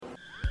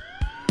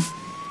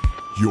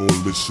You're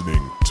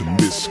listening to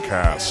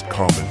Miscast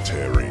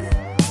Commentary.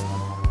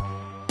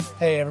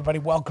 Hey everybody,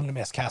 welcome to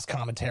Miscast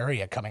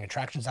Commentary, a Coming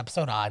Attractions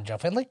episode. I'm Joe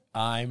Findlay.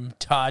 I'm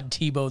Todd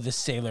Tebow, the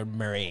Sailor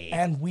Murray.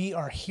 And we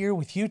are here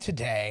with you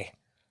today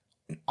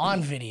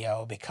on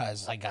video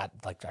because I got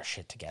our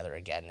shit together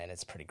again and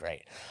it's pretty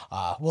great.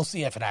 We'll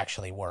see if it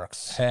actually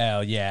works.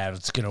 Hell yeah,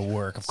 it's gonna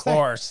work, of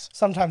course.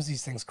 Sometimes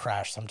these things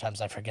crash,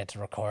 sometimes I forget to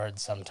record,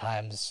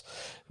 sometimes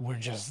we're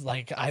just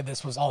like,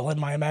 this was all in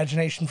my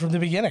imagination from the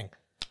beginning.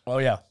 Oh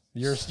yeah,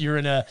 you're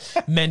in a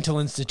mental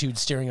institute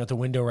staring out the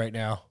window right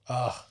now.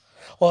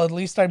 Well, at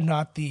least I'm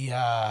not the,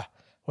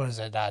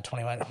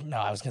 21? No,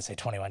 I was going to say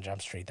 21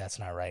 Jump Street. That's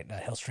not right.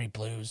 Hill Street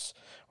Blues,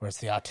 where it's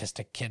the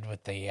autistic kid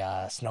with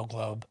the snow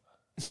globe.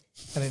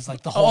 And it's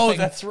like the whole thing.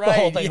 That's right. The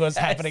whole thing was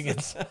happening.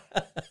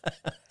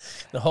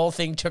 The whole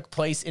thing took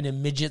place in a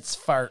midget's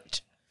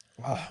fart.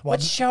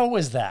 What show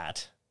was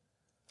that?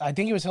 I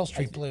think it was Hill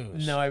Street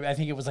Blues. No, I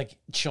think it was like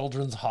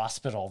Children's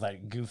Hospital,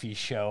 that goofy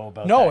show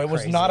about No, that it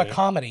was crazy. not a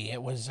comedy.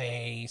 It was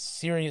a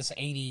serious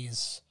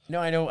 80s.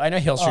 No, I know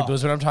Hill Street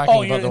Blues, but I'm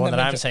talking about the one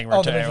that I'm saying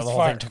where the the whole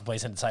fart. thing took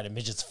place inside a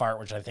midget's fart,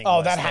 which I think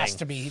that has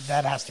to be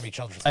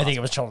Children's Hospital. I think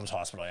it was Children's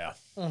Hospital, yeah.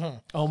 Mm-hmm.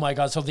 Oh my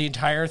God, so the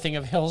entire thing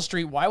of Hill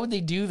Street, why would they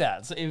do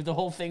that? So the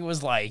whole thing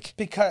was like...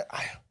 Because...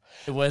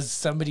 It was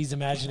somebody's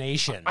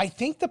imagination. I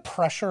think the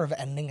pressure of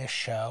ending a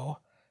show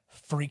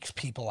freaks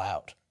people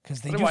out.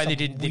 Because they do why some they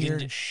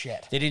didn't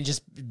shit. They didn't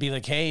just be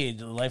like, hey,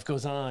 life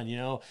goes on,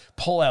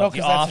 pull out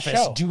The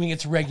Office, doing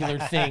its regular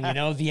thing,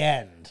 the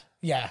end.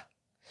 Yeah.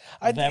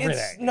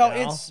 Everything.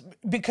 It's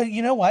because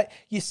you know what?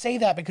 You say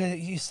that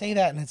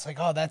and it's like,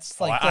 oh, that's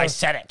like... I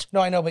said it.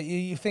 No, I know, but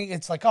you think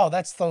it's like, oh,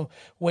 that's the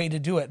way to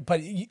do it.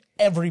 But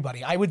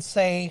everybody, I would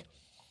say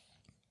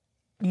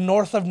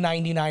north of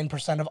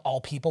 99% of all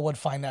people would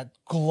find that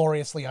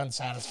gloriously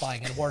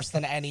unsatisfying and worse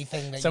than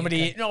anything that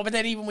No, but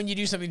then even when you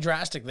do something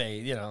drastic,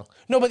 they,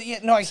 No, but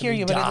I hear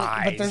you,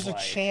 but there's a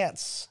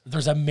chance.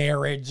 There's a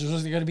marriage.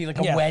 There's going to be like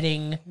a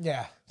wedding.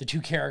 Yeah. The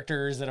two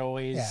characters that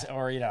always,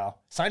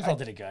 Seinfeld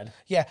did it good.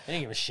 Yeah. They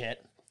didn't give a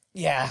shit.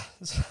 Yeah.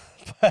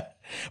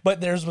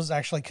 But theirs was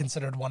actually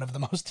considered one of the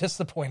most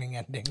disappointing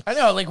endings. I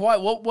know, like,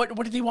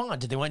 what did they want?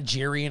 Did they want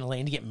Jerry and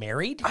Elaine to get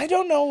married? I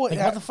don't know. Like,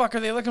 what the fuck are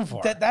they looking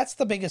for? That's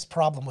the biggest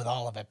problem with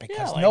all of it,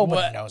 because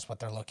nobody knows what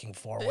they're looking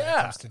for when it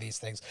comes to these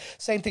things.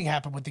 Same thing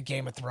happened with the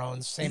Game of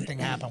Thrones. Same thing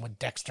happened with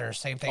Dexter.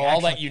 Same thing. I'll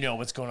let you know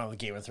what's going on with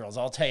Game of Thrones.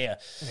 I'll tell you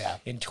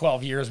in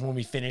 12 years when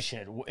we finish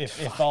it,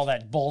 if all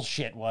that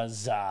bullshit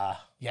was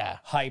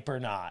hype or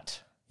not.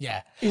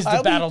 Yeah. Is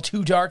the battle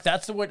too dark?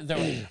 That's the word.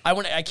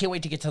 I can't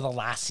wait to get to the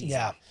last season.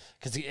 Yeah.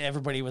 Because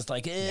everybody was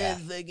like,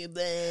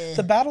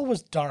 The battle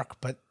was dark,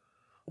 but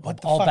what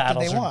the all fuck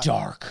battles did they want?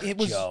 Are dark, it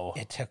was, Joe.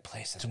 It took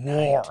place at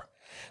war. Night.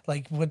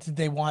 Like, what did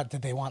they want?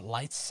 Did they want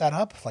lights set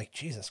up? Like,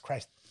 Jesus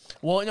Christ.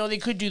 Well, no, they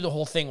could do the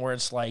whole thing where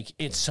it's like,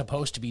 it's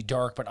supposed to be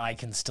dark, but I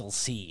can still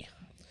see.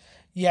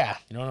 Yeah.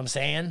 You know what I'm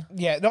saying?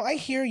 Yeah. No, I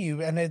hear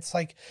you. And it's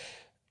like,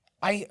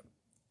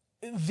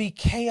 the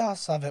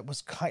chaos of it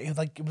was kind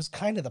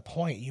of the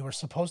point. You were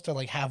supposed to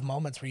have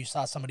moments where you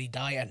saw somebody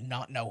die and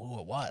not know who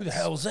it was. Who the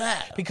hell was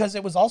that? Because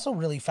it was also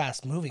really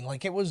fast moving.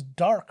 Like, it was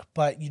dark,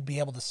 but you'd be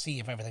able to see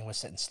if everything was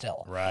sitting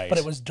still. Right. But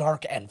it was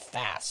dark and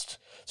fast.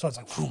 So it's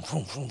like, vroom,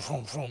 vroom, vroom,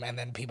 vroom, vroom. And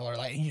then people are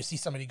like, and you see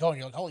somebody go and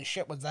you're like, holy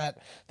shit, was that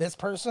this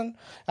person?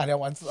 I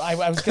was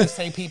going to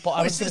say people.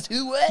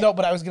 No,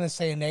 but I was going to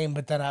say a name,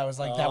 but then I was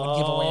like, that would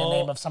give away a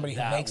name of somebody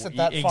who makes it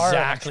that far.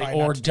 Exactly.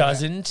 Or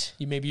doesn't.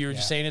 Maybe you were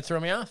just saying it,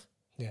 throw me off.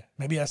 Yeah,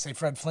 maybe I say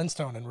Fred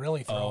Flintstone and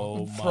really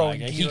throw.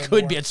 He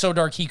could be. It's so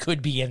dark. He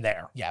could be in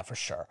there. Yeah, for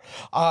sure.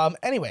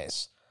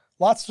 Anyways,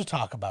 lots to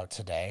talk about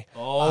today.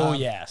 Oh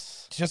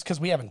yes. Just because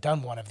we haven't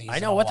done one of these. I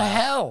know, what the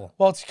hell.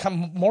 Well, it's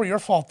more your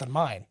fault than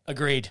mine.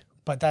 Agreed.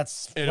 But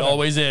that's it.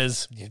 Always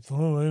is.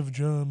 Oh, I have a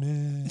job,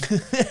 man.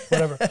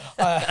 Whatever.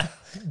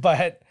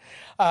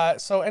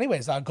 So,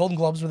 anyways, Golden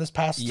Globes were this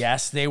past.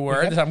 Yes, they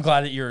were. I'm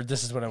glad that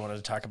this is what I wanted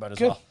to talk about as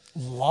well.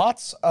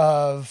 Lots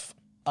of.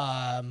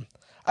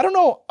 I don't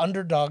know,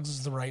 underdogs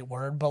is the right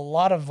word, but a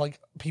lot of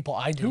people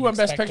I do. Who won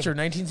Best Picture?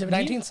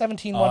 1917?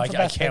 1917 won for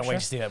Best Picture. I can't wait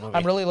to see that movie.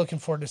 I'm really looking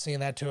forward to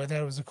seeing that too. I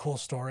thought it was a cool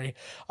story.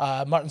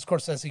 Martin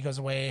Scorsese goes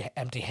away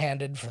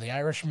empty-handed for The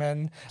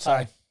Irishman.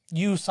 Sorry.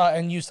 You saw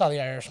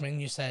The Irishman.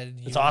 You said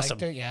you it's awesome.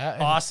 Liked it. Yeah,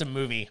 awesome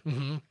movie.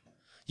 Mm-hmm.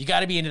 You got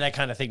to be into that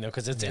kind of thing though,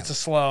 because it's a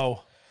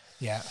slow.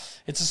 Yeah.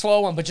 It's a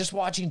slow one, but just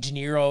watching De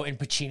Niro and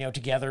Pacino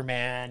together,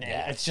 man,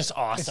 it's just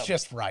awesome. It's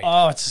just right.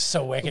 Oh, it's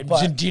so wicked.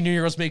 De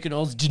Niro's making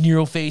all those De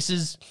Niro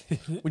faces,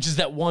 which is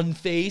that one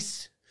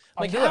face.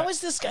 Like, how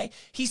is this guy?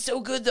 He's so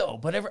good, though.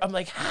 But I'm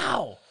like,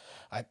 how?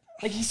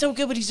 He's so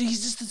good, but he's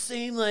just the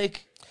same,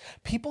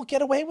 People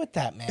get away with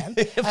that, man.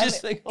 I'm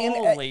just like,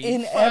 holy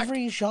in fuck.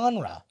 every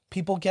genre,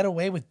 people get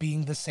away with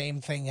being the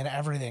same thing in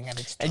everything, and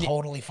it's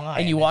totally fine.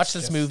 And you watch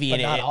this movie,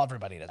 and not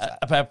everybody does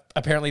that.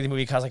 Apparently, the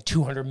movie cost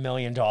 $200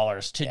 million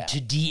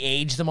to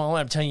de-age them all.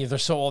 I'm telling you, they're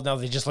so old now;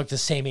 they just look the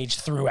same age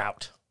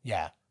throughout.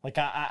 Yeah. Like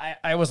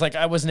I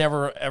was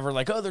never ever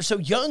like, oh, they're so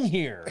young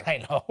here. I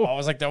know. I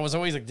was like, that was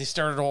always like they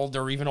started old,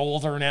 they're even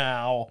older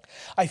now.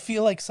 I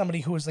feel like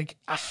somebody who was like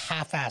a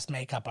half-assed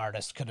makeup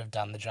artist could have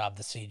done the job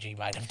the CG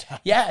might have done.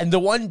 Yeah, and the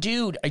one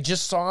dude, I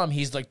just saw him,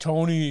 he's like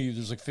Tony,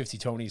 there's like 50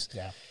 Tonys.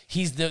 Yeah.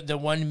 He's the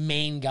one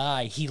main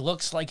guy. He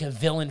looks like a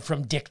villain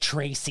from Dick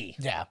Tracy.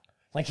 Yeah.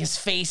 Like his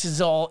face is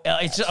all.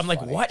 I'm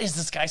like, what is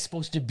this guy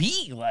supposed to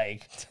be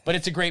like? But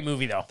it's a great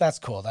movie though. That's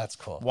cool. That's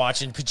cool.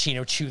 Watching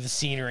Pacino chew the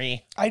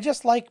scenery. I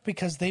just like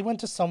because they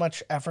went to so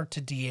much effort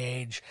to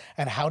de-age,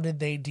 and how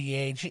did they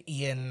de-age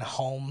Ian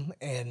Holm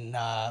in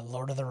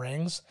Lord of the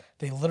Rings?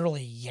 They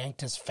literally yanked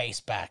his face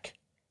back.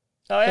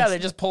 Oh yeah, they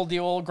just pulled the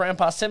old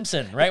Grandpa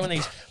Simpson, right? When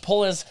they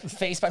pull his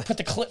face back, put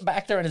the clip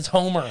back there, and it's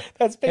Homer.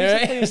 That's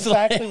basically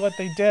exactly what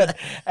they did,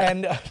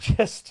 and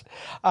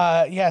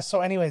yeah.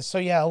 So, anyways,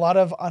 a lot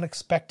of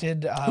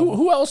unexpected.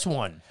 Who else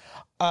won?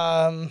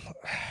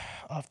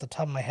 Off the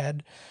top of my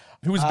head,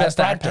 who was best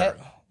actor? Brad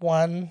Pitt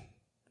won.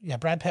 Yeah,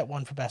 Brad Pitt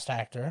won for best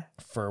actor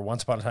for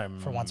Once Upon a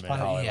Time.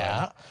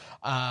 Yeah.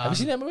 Have you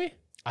seen that movie?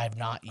 I have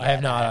not yet. I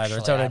have not either.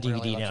 It's out on DVD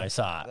really now. I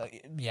saw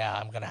it. Yeah,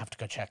 I'm going to have to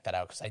go check that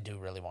out because I do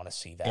really want to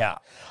see that. Yeah.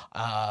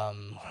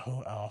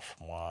 Who else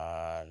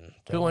won?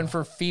 Who won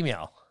for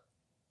female?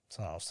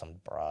 Oh, some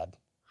broad.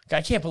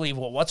 I can't believe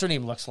what's her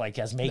name looks like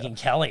as Megyn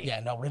Kelly. Yeah,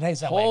 no, Renee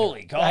Zellweger.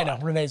 Holy God. I know,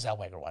 Renee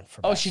Zellweger won for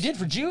best. Oh, she did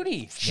for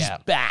Judy. She's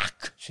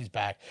back. She's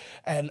back.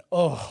 And,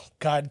 oh,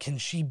 God, can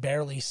she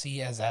barely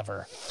see as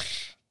ever.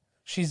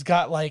 She's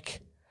got, like...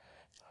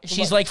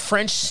 She's like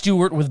French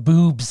Stewart with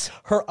boobs.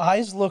 Her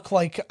eyes look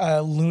like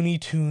a Looney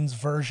Tunes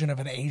version of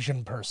an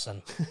Asian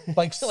person.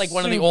 Like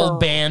one of the old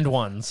band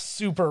ones.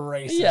 Super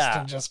racist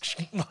and just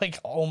like,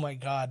 oh my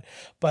God.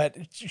 But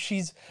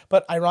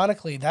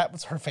ironically, that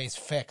was her face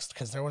fixed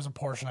because there was a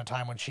portion of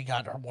time when she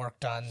got her work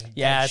done.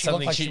 Yeah, she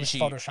looked like she was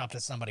photoshopped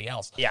as somebody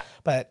else. Yeah.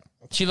 But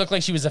she looked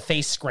like she was a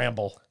face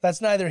scramble.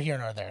 That's neither here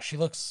nor there. She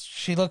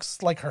looks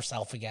like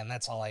herself again.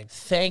 That's all I...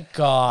 Thank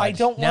God.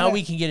 Now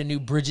we can get a new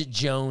Bridget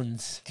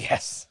Jones.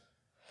 Yes.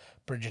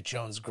 Bridget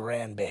Jones'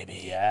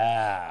 grandbaby.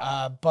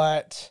 Yeah.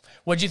 But...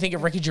 What'd you think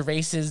of Ricky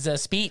Gervais's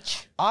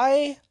speech?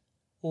 I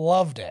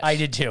loved it. I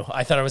did too.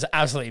 I thought it was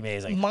absolutely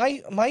amazing.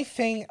 My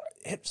thing,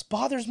 it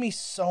bothers me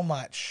so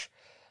much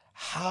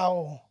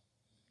how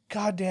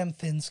goddamn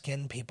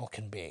thin-skinned people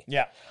can be.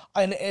 Yeah.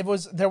 And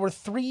there were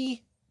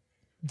 3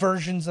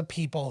 versions of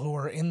people who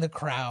were in the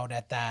crowd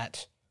at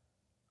that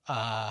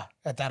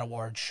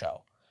awards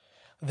show.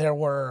 There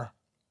were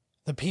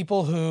the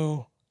people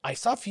who I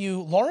saw a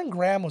few. Lauren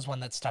Graham was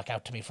one that stuck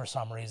out to me for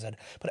some reason.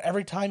 But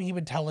every time he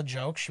would tell a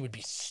joke, she would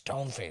be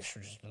stone-faced.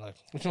 Just be like,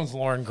 which one's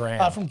Lauren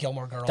Graham? From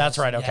Gilmore Girls. That's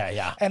right. Okay,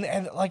 yeah.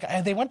 And like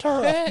they went to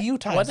her a few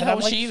times. What the hell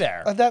was she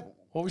there?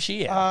 What was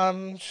she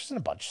in? She's in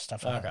a bunch of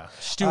stuff. Okay.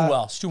 She's doing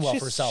well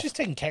for herself. She's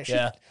taking care.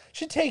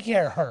 She's taking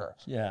care of her.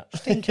 Yeah.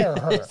 She's taking care of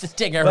her. She's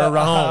taking care of her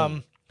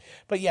own.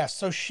 But yeah,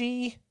 so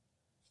she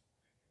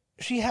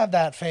had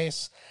that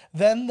face.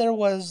 Then there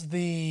was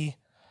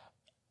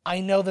I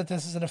know that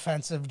this is an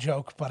offensive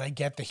joke, but I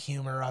get the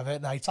humor of it.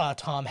 And I saw a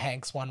Tom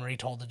Hanks one where he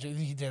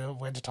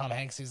went to Tom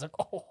Hanks. He's like,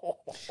 oh.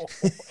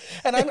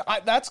 And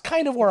that's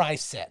kind of where I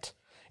sit.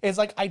 It's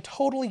like, I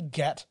totally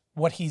get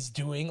what he's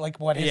doing, like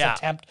what his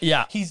attempt.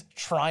 Yeah. He's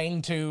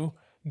trying to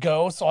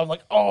go. So I'm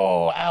like,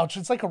 oh, ouch.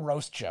 It's like a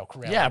roast joke,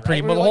 really. Yeah,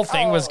 pretty. Right? But the whole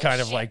thing was kind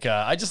of like,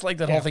 I just like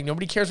that whole thing.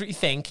 Nobody cares what you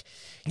think.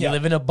 You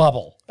live in a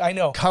bubble. I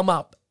know. Come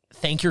up.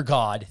 Thank your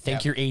God,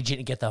 thank your agent,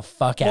 and get the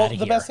fuck out of here.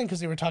 The best thing,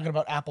 because they were talking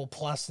about Apple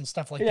Plus and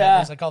stuff like that.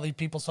 There's like all these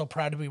people so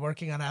proud to be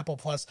working on Apple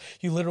Plus.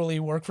 You literally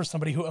work for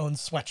somebody who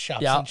owns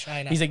sweatshops in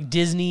China. He's like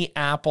Disney,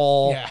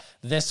 Apple,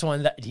 this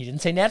one. He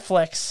didn't say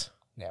Netflix.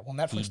 Yeah, well,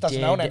 Netflix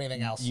doesn't own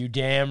anything else. You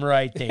damn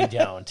right they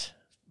don't.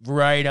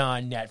 Right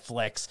on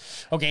Netflix.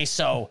 Okay,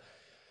 so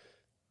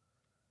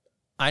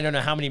I don't know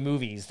how many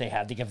movies they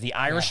have. They have The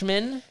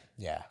Irishman.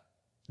 Yeah.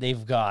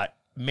 They've got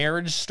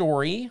Marriage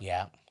Story.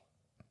 Yeah.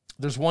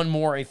 There's one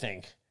more, I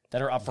think,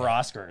 that are up for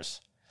Oscars.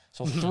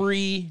 So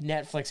 3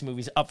 Netflix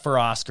movies up for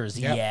Oscars.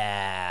 Yep.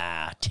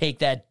 Yeah. Take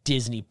that,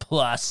 Disney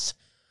Plus.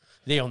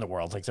 They own the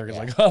world. Like they're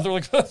like, oh, they're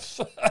like.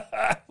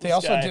 They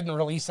also didn't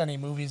release any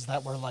movies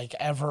that were like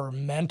ever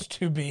meant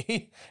to be.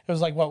 It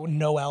was like what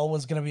Noelle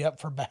was going to be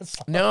up for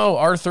best. No,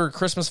 Arthur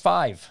Christmas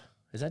 5.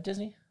 Is that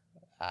Disney?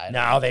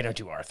 No, they don't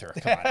do Arthur.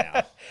 Come on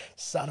now.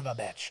 Son of a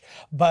bitch.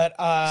 But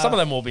some of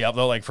them will be up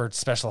though, like for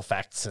special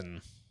effects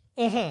and.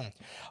 Mm-hmm.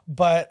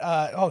 But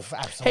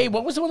absolutely. Hey,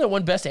 what was the one that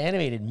won Best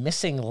Animated?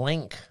 Missing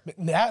Link.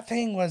 That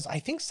thing was, I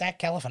think Zach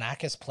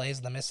Galifianakis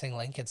plays the Missing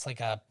Link. It's like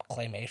a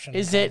claymation.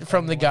 Is it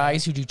from the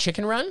guys who do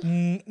Chicken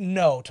Run?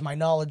 No, to my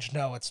knowledge,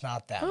 no, it's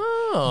not them.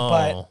 Oh,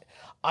 but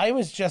I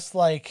was just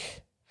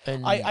like.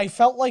 I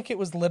felt like it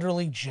was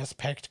literally just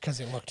picked because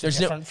it looked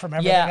different from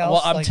everything else. Yeah,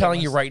 well, I'm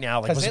telling you right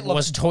now, like,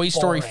 was Toy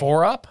Story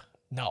 4 up?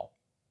 No.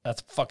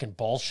 That's fucking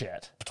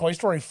bullshit. Toy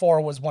Story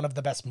 4 was one of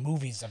the best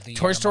movies of the year.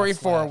 Toy Story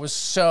 4 was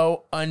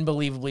so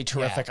unbelievable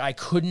terrific. Yeah. I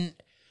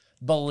couldn't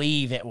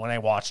believe it when I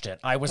watched it.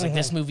 I was like,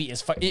 this movie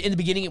is in the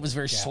beginning it was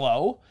very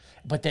slow,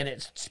 but then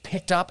it's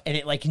picked up and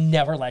it like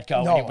never let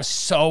go. And it was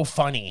so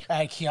funny.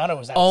 Keanu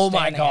was outstanding. Oh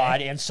my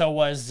God. And so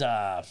was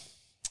well,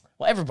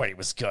 everybody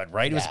was good,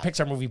 right? It was a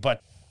Pixar movie,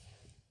 but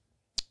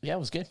yeah, it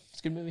was good. It's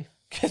a good movie.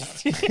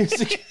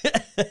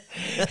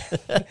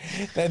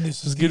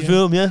 This was a good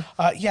film, yeah.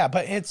 Yeah,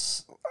 but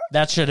it's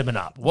that should have been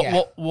up.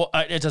 Well,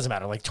 it doesn't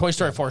matter. Like Toy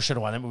Story 4 should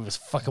have won. That movie was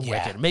fucking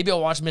wicked. Maybe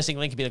I'll watch Missing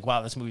Link and be like,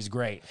 wow, this movie's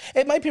great.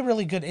 It might be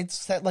really good.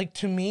 It's that, like,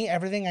 to me,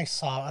 everything I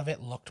saw of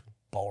it looked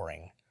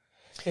boring.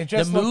 It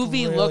just the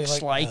movie really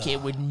looks like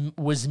it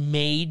was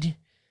made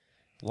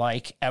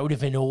like out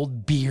of an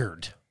old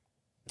beard.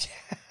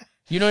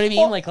 You know what I mean?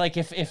 Well, like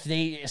if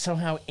they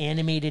somehow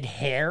animated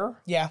hair.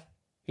 Yeah.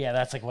 Yeah,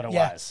 that's like what it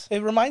was.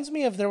 It reminds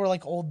me of there were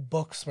like old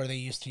books where they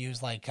used to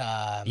use like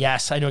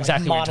yes, I know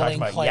exactly what you're talking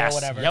about. Clay yes, or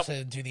whatever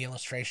to do the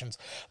illustrations.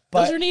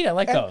 But, those are neat. I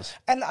like those.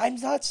 And I'm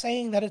not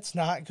saying that it's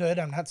not good.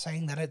 I'm not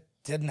saying that it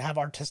didn't have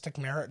artistic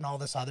merit and all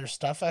this other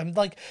stuff. I'm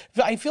like,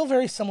 I feel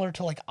very similar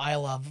to like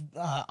Isle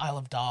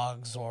of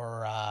Dogs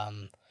or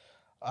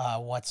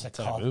what's it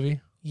called? That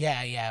movie?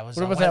 Yeah, it was.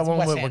 What about that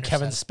one where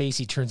Kevin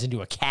Spacey turns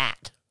into a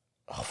cat?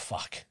 Oh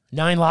fuck!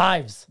 9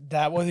 Lives.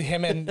 That was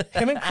him and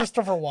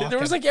Christopher Walken. There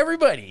was like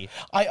everybody.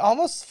 I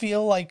almost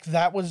feel like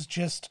that was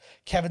just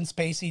Kevin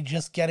Spacey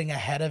just getting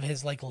ahead of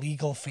his like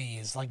legal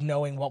fees, like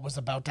knowing what was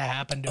about to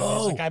happen to him.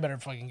 He's like, I better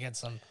fucking get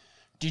some.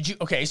 Did you?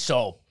 Okay,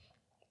 so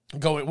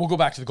we'll go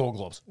back to the Gold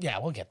Globes. Yeah,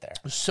 we'll get there.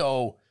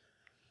 So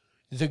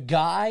the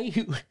guy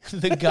who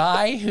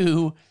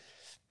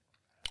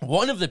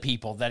one of the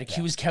people that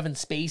accused Kevin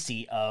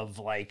Spacey of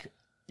like,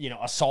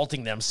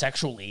 assaulting them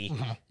sexually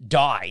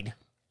died.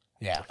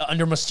 Yeah.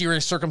 Under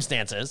mysterious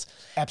circumstances.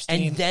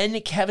 Epstein. And then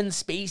Kevin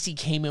Spacey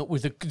came out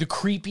with the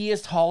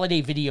creepiest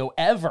holiday video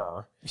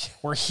ever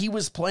where he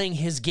was playing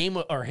his game.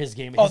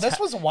 This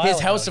was a while his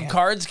ago, House of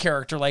Cards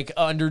character, like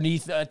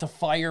underneath at the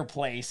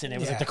fireplace. And it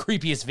was like the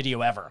creepiest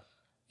video ever.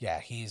 Yeah,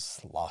 he's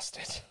lost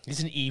it.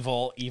 He's an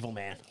evil, evil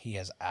man. He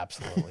has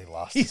absolutely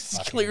lost He's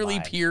clearly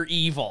mind. Pure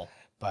evil.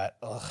 But,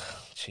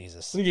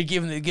 Jesus. You just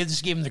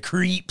gave him the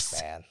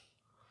creeps. Man.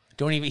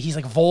 He's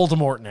like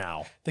Voldemort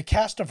now. The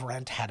cast of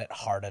Rent had it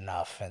hard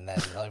enough, and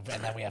then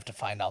we have to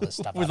find all this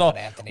stuff with out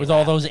Anthony. With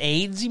all those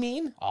AIDS, you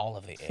mean? All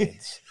of the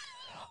AIDS.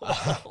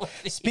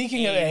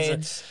 Speaking of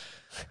AIDS,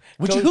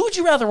 who would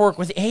you rather work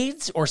with,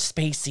 AIDS or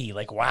Spacey?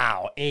 Like,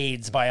 wow,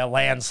 AIDS by a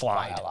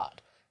landslide. By a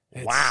lot.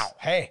 Wow.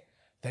 Hey,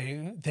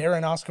 they're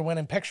in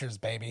Oscar-winning pictures,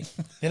 baby.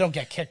 They don't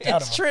get kicked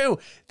out of them. It's true.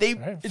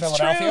 It's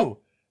true.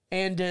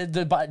 And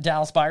the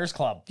Dallas Buyers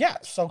Club. Yeah,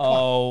 so cool.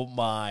 Oh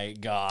my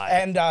God.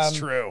 And it's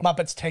true.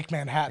 Muppets Take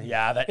Manhattan.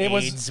 Yeah, that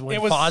AIDS.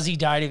 When Fozzie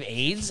died of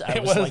AIDS, I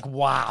was like,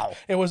 wow.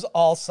 It was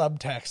all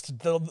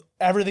subtext.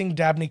 Everything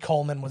Dabney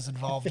Coleman was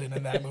involved in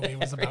that movie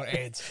was about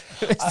AIDS.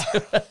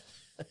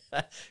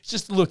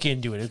 Just look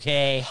into it,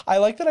 okay? I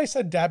like that I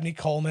said Dabney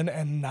Coleman,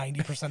 and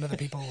 90% of the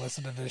people who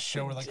listen to this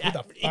show were like, who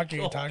the fuck are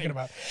you talking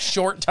about?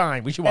 Short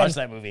time. We should watch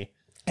that movie.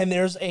 And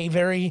there's a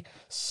very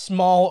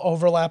small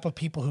overlap of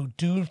people who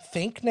do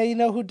think they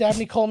know who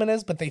Dabney Coleman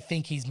is, but they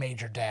think he's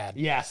Major Dad.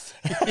 Yes.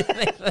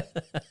 Okay,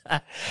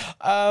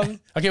 well,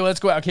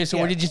 let's go. Okay, so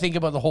what did you think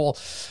about the whole?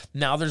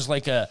 Now there's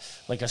like a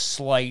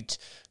slight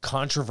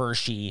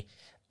controversy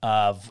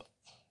of.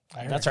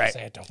 That's right.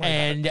 Say it, don't worry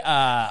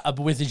and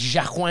with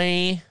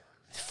Joaquin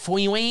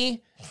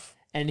Phoenix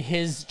and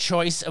his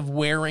choice of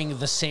wearing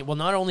the same. Well,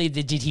 not only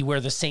did he wear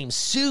the same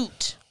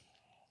suit.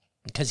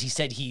 Because he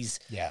said he's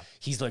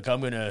like, I'm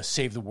going to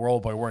save the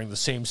world by wearing the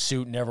same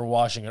suit, never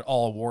washing it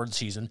all award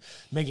season.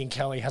 Megyn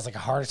Kelly has like a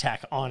heart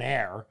attack on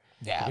air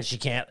because she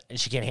can't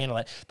handle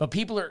it. But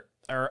people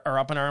are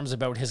up in arms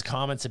about his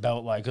comments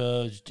about like,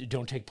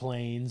 don't take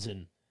planes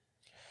and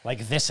like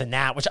this and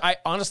that, which I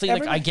honestly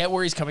I get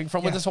where he's coming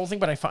from with this whole thing,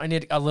 but I find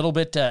it a little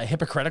bit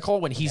hypocritical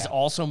when he's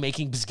also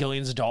making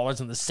bazillions of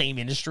dollars in the same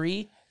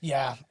industry.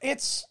 Yeah,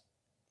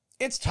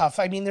 It's tough.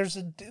 I mean, there's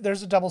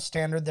a double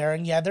standard there,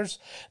 and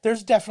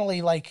there's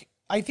definitely like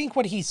I think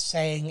what he's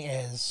saying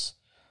is,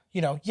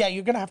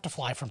 you're gonna have to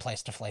fly from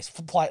place to place,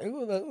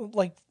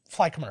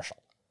 fly commercial.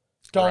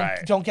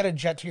 Don't get a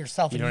jet to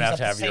yourself. You and don't use have up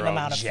to have the same your own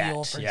amount jet. of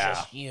fuel for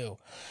just you.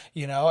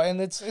 And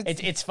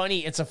it's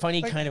funny. It's a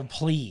funny kind of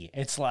plea.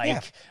 It's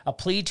like a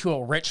plea to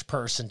a rich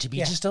person to be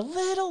just a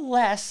little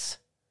less.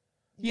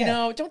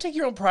 Don't take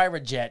your own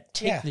private jet.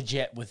 Take the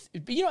jet with,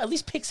 at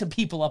least pick some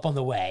people up on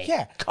the way.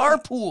 Yeah.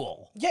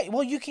 Carpool. Yeah,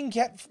 well, you can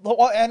get,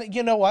 and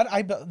you know what?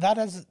 That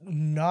is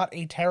not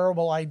a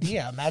terrible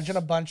idea. Imagine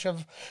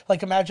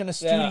imagine a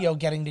studio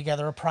getting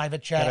together a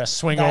private jet. Gotta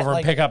swing over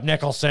and pick up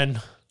Nicholson.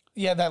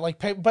 Yeah, that like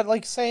pay, but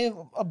like say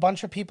a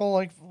bunch of people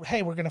like,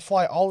 hey, we're gonna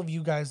fly all of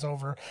you guys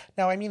over.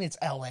 Now, I mean it's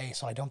LA,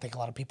 so I don't think a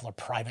lot of people are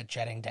private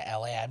jetting to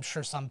LA. I'm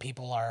sure some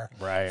people are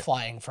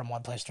flying from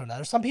one place to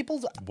another. Some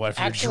people. What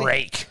if you're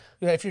Drake?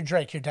 Yeah, if you're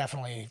Drake, you're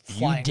definitely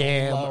flying. You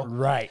damn low.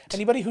 right.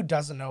 Anybody who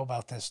doesn't know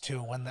about this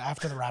too,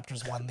 after the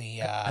Raptors won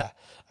the, I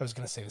was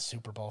gonna say the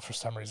Super Bowl for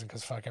some reason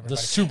because fuck everybody.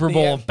 The Super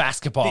Bowl of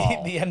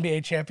basketball, the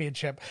NBA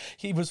championship.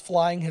 He was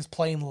flying his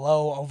plane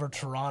low over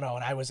Toronto,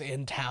 and I was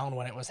in town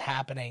when it was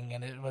happening,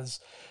 and it was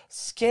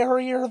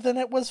scarier than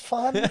it was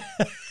fun.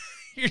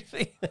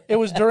 It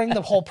was during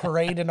the whole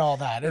parade and all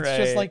that. It's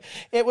just like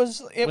it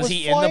was. Was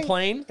he flying, in the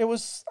plane? It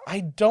was.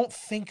 I don't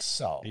think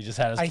so. He just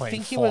had his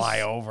plane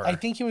fly over. I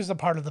think he was a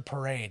part of the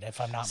parade,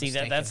 if I'm not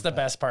mistaken. That's the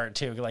best part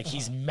too. Like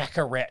he's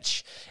mecca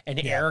rich,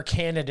 and Air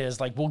Canada is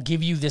like, "We'll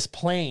give you this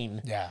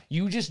plane. Yeah,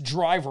 you just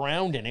drive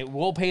around in it.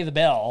 We'll pay the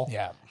bill.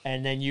 Yeah,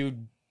 and then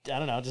I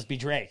don't know, just be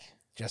Drake."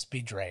 Just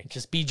be Drake.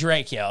 Just be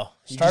Drake, yo.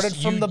 Started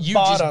from the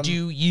bottom. Just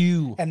do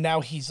you. And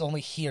now he's only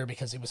here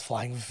because he was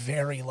flying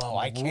very low.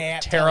 I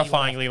can't.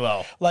 Terrifyingly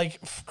low. Like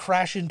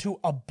crash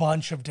into a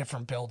bunch of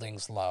different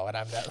buildings low. And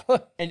I'm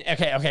not. And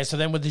okay. So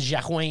then with the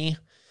Joaquin,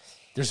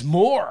 there's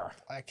more.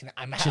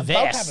 I'm about to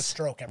have a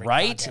stroke every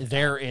right?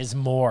 There is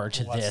more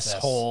to this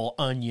whole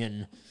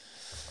onion.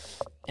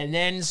 And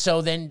then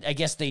I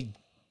guess they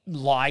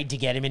lied to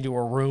get him into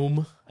a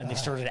room, and they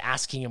started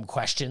asking him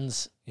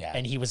questions. Yeah.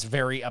 And he was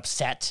very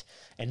upset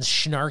and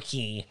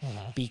snarky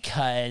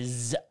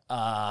because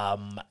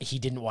he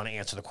didn't want to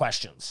answer the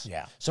questions.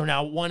 Yeah. So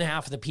now one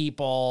half of the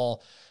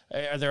people,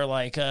 they're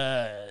like,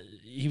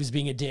 he was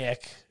being a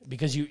dick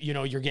because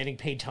you're getting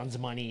paid tons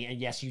of money, and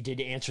yes, you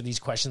did answer these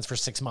questions for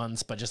 6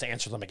 months, but just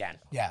answer them again.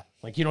 Yeah.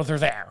 Like, they're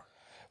there.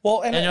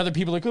 Well, and other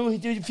people are like, oh,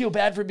 did you feel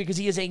bad for him because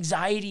he has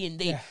anxiety, and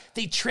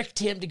they tricked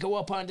him to go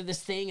up onto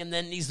this thing, and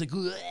then he's like,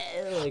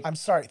 I'm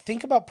sorry.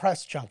 Think about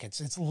press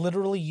junkets. It's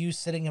literally you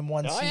sitting in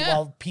one seat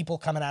while people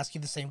come and ask you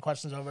the same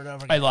questions over and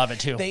over again. I love it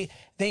too. They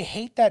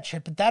hate that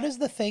shit, but that is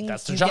the thing.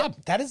 That's their job.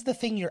 That is the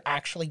thing you're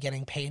actually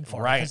getting paid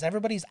for, right? Because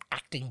everybody's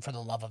acting for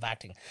the love of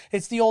acting.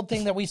 It's the old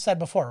thing that we said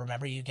before.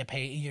 Remember, you get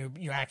paid.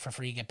 You act for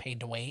free. You get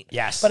paid to wait.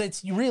 Yes, but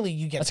it's really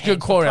you get. That's paid a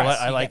good quote. Press.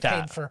 I like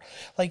that. Paid for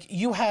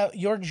you have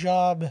your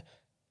job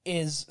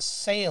is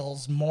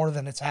sales more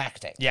than it's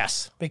acting.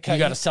 Yes. Because you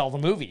got to sell the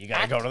movie. You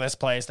got to go to this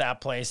place,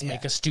 that place,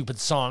 make a stupid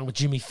song with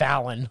Jimmy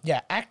Fallon. Yeah,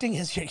 acting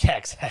is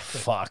exactly.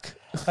 Fuck.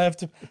 I have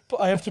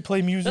to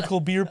play musical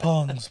beer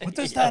pongs. What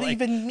does that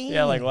even mean?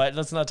 Yeah, like what?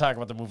 Let's not talk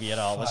about the movie at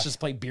all. Let's just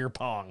play beer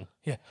pong.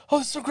 Yeah.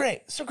 Oh, so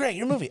great. So great.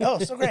 Your movie. Oh,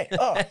 so great.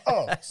 Oh,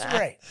 so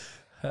great.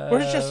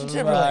 Where's Justin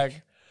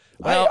Timberlake?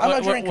 I'm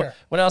a drinker.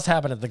 What else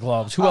happened at the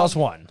Globes? Who else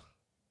won?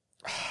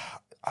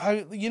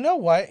 You know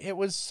what? It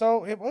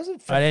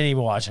wasn't fun. I didn't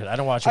even watch it. I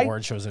don't watch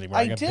award shows anymore.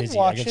 I got busy.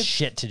 I got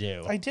shit to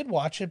do. I did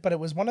watch it, but it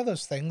was one of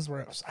those things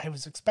where I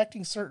was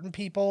expecting certain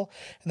people,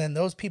 and then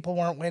those people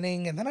weren't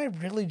winning, and then I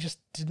really just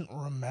didn't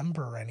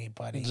remember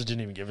anybody. Just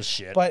didn't even give a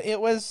shit. But it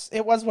was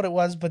what it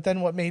was. But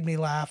then what made me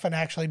laugh, and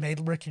actually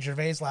made Ricky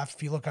Gervais laugh,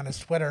 if you look on his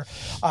Twitter,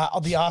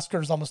 the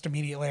Oscars almost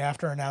immediately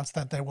after announced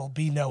that there will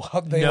be no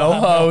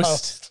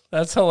host.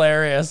 That's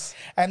hilarious.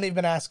 And they've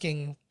been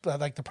asking,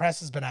 like the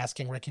press has been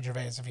asking Ricky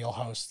Gervais if he'll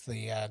host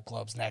the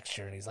Globes next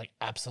year, and he's like,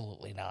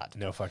 absolutely not.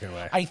 No fucking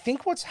way. I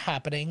think what's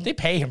happening... They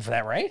pay him for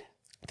that, right?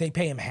 They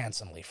pay him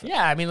handsomely for that.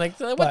 Yeah, I mean, like,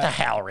 what the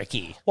hell,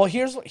 Ricky? Well,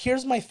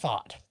 here's my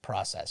thought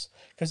process.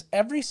 Because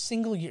every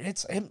single year,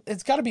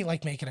 it's got to be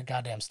like making a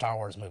goddamn Star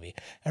Wars movie.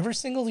 Every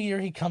single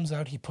year he comes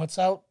out, he puts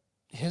out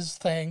his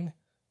thing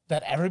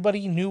that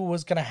everybody knew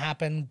was going to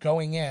happen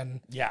going in.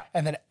 Yeah.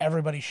 And then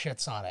everybody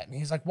shits on it. And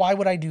he's like, why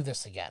would I do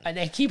this again? And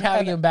they keep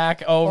having him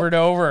back over and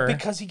over.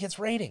 Because he gets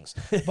ratings.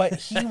 But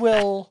he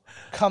will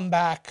come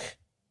back.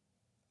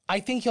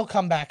 I think he'll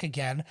come back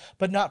again,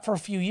 but not for a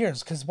few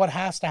years. Because what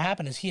has to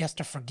happen is he has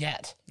to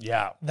forget.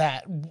 Yeah.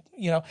 That,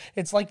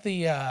 it's like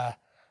the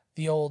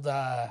old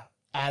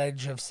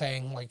adage of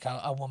saying like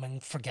a woman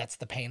forgets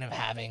the pain of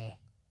having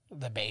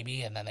the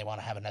baby and then they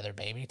want to have another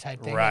baby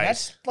type thing. Right. And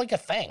that's like a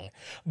thing.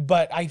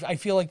 But I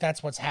feel like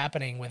that's what's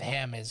happening with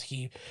him is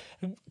a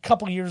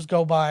couple years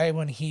go by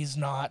when he's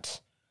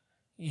not,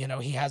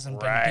 he hasn't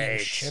been being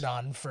shit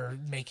on for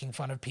making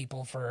fun of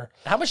people for...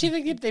 How much do you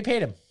think they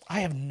paid him? I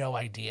have no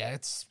idea.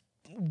 It's,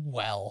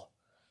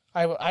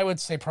 I would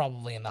say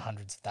probably in the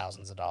hundreds of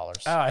thousands of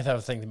dollars. Oh, I thought I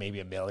was thinking maybe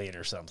 $1 million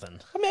or something.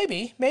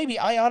 Maybe.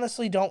 I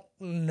honestly don't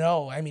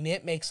know. I mean,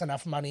 it makes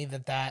enough money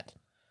that...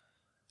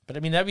 But I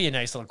mean, that'd be a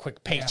nice little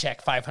quick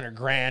paycheck,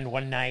 $500,000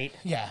 one night.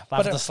 Yeah.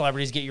 Lots of the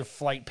celebrities get your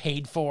flight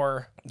paid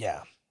for.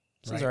 Yeah.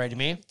 Sounds all right to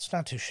me. It's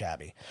not too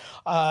shabby.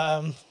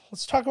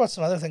 Let's talk about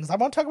some other things. I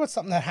want to talk about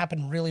something that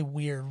happened really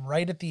weird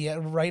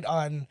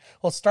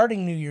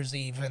starting New Year's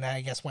Eve and I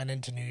guess went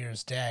into New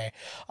Year's Day.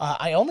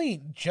 I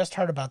only just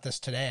heard about this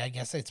today. I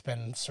guess it's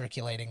been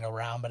circulating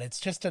around, but it's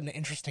just an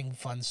interesting,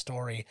 fun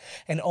story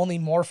and only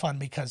more fun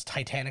because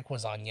Titanic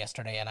was on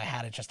yesterday and I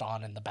had it just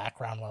on in the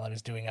background while I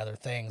was doing other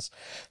things.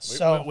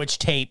 So which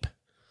tape?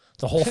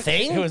 The whole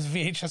thing? It was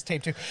VHS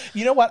tape too.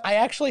 You know what? I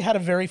actually had a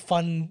very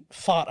fun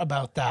thought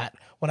about that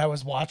when I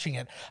was watching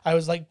it. I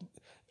was like,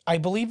 I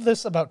believe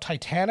this about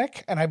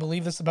Titanic, and I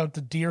believe this about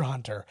The Deer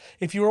Hunter.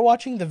 If you were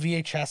watching the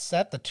VHS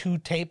set, the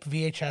 2-tape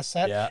VHS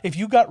set, if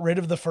you got rid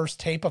of the first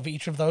tape of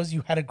each of those,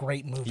 you had a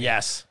great movie.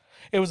 Yes.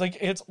 It was like,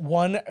 it's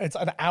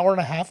an hour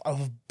and a half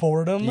of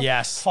boredom.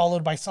 Yes.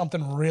 Followed by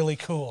something really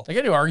cool. I got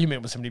into an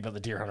argument with somebody about The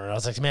Deer Hunter, and I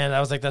was like, man,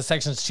 that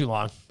section's too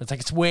long. It's like,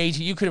 it's way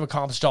too, you could have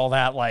accomplished all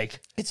that, like,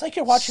 it's like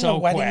you're watching a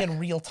wedding quick. in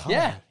real time.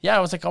 Yeah. Yeah.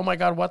 I was like, oh my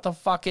God, what the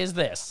fuck is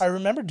this? I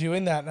remember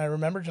doing that, and I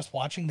remember just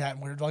watching that,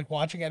 and we were like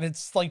watching it, and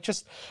it's like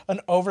just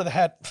an over the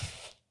head.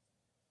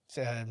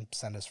 Send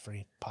us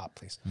free pop,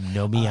 please.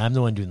 No, me, I'm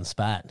the one doing the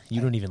spot. You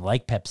don't even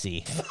like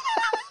Pepsi.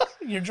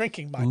 You're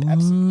drinking my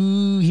Pepsi.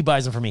 Ooh, he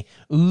buys them for me.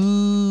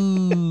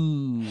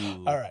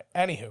 Ooh. All right.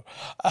 Anywho.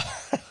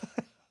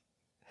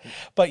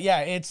 But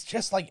yeah, it's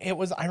just like, it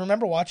was, I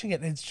remember watching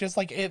it, and it's just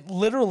like, it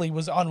literally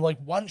was on like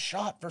one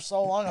shot for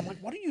so long. I'm like,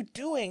 what are you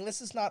doing?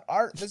 This is not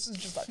art. This is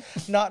just like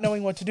not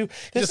knowing what to do.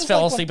 This just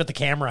fell asleep at the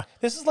camera.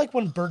 This is like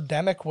when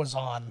Birdemic was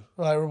on,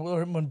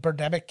 when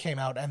Birdemic came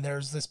out, and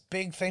there's this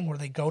big thing where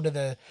they go to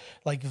the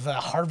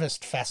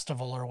Harvest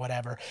Festival or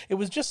whatever. It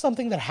was just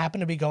something that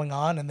happened to be going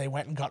on, and they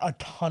went and got a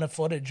ton of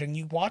footage, and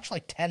you watch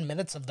like 10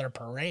 minutes of their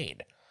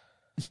parade.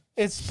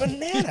 It's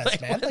bananas,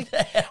 like, man. Like,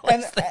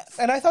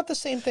 and I thought the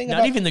same thing.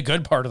 Not even the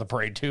good part of the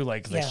parade, too.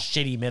 Like the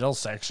shitty middle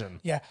section.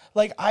 Yeah,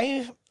 like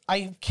I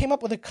came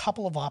up with a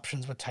couple of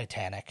options with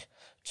Titanic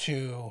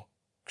to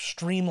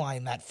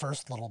streamline that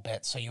first little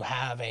bit, so you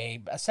have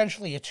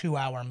essentially a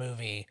 2-hour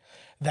movie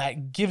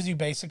that gives you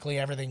basically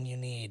everything you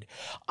need.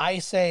 I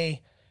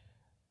say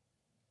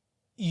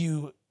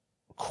you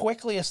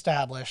quickly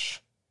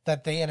establish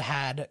that they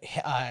had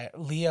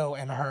Leo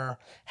and her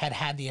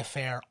had the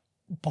affair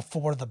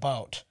before the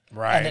boat,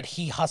 right? And that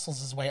he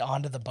hustles his way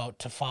onto the boat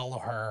to follow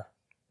her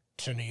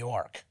to New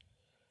York,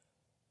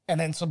 and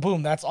then so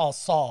boom, that's all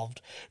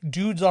solved.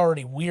 Dude's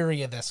already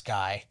weary of this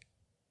guy,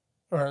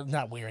 or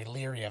not weary,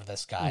 leery of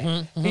this guy.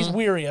 Mm-hmm. He's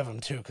weary of him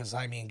too, because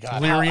I mean, God,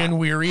 leery and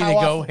weary, they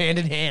go hand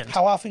in hand.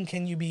 How often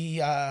can you be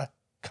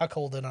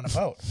cuckolded on a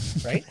boat,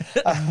 right?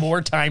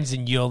 More times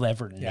than you'll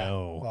ever know.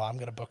 Yeah. Well, I'm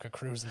gonna book a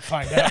cruise and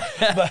find out.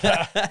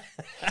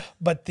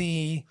 But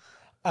the.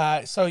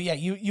 So yeah,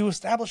 you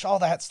establish all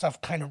that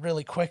stuff kind of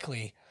really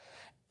quickly,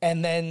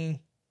 and then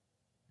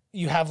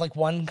you have like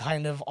one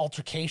kind of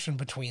altercation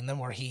between them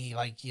where he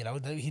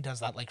he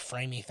does that like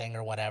framey thing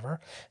or whatever,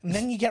 and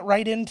then you get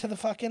right into the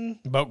fucking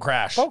boat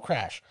crash.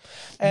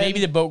 And maybe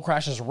the boat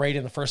crashes right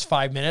in the first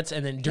 5 minutes,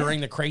 and then during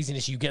the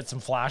craziness you get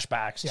some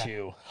flashbacks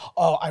too.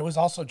 Oh, I was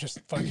also just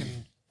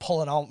fucking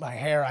pulling out my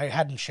hair. I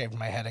hadn't shaved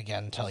my head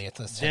again until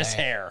this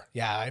hair.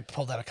 Yeah, I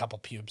pulled out a couple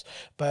pubes,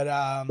 but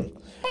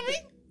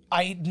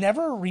I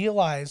never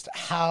realized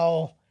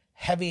how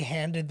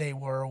heavy-handed they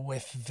were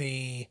with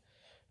the,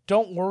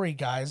 don't worry,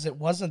 guys, it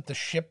wasn't the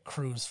ship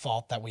crew's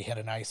fault that we hit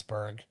an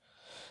iceberg.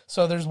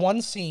 So there's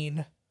one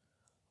scene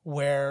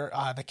where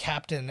the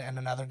captain and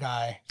another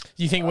guy...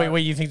 You think,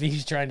 you think that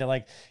he's trying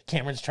to,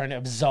 Cameron's trying to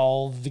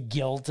absolve the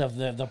guilt of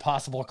the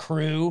possible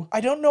crew? I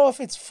don't know if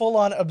it's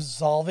full-on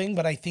absolving,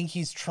 but I think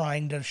he's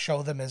trying to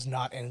show them as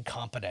not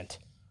incompetent.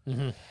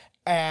 Mm-hmm.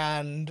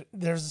 And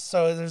there's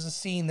a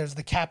scene, there's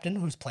the captain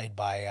who's played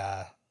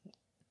by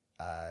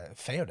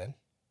Theoden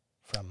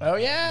from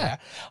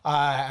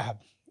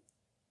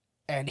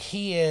and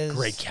he is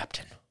great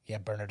captain. Yeah,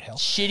 Bernard Hill.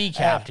 Shitty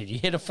captain. You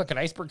hit a fucking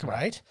iceberg,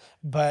 right?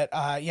 But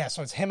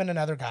so it's him and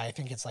another guy. I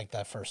think it's like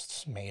the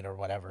first mate or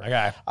whatever.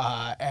 Okay.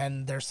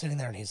 And they're sitting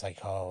there, and he's like,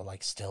 "Oh,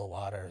 like still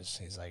waters."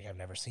 He's like, "I've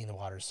never seen the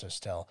waters so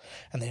still."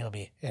 And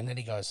then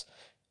he goes,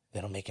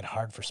 "That'll make it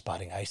hard for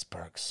spotting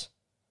icebergs."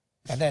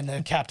 And then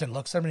the captain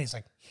looks at him and he's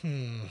like,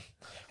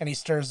 and he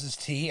stirs his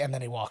tea and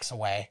then he walks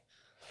away.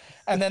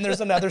 And then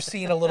there's another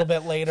scene a little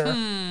bit later.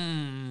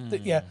 I'm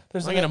going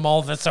to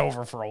mull this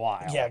over for a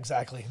while. Yeah,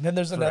 exactly. And then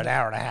there's another an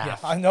hour and a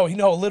half. Yeah, I know.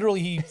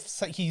 Literally,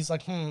 he's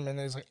like, and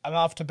he's like, I'm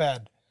off to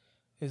bed.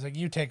 He's like,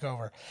 you take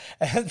over.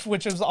 And,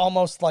 which is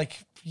almost like,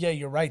 yeah,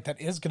 you're right. That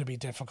is going to be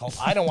difficult.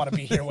 I don't want to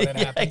be here when it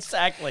happens.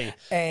 Exactly.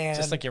 And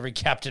just like every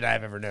captain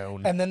I've ever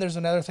known. And then there's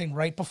another thing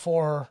right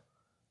before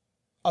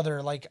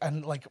other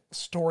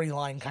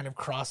storyline kind of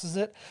crosses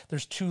it.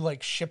 There's two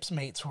ship's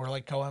mates who are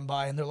going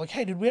by, and they're like,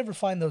 "Hey, did we ever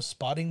find those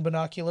spotting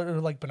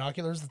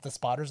binoculars that the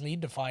spotters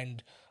need to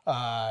find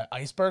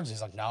icebergs?"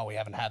 He's like, "No, we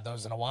haven't had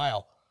those in a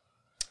while."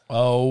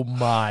 Oh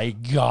my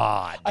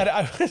God! And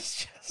I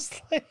was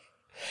just like,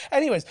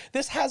 anyways,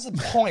 this has a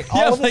point.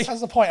 All of this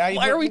has a point.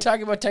 Why are we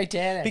talking about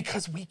Titanic?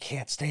 Because we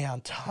can't stay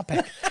on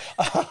topic.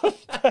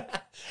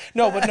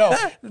 No.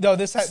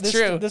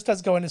 This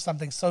does go into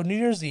something. So New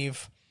Year's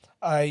Eve.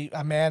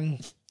 A man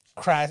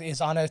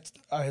is on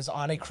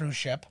a cruise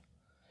ship,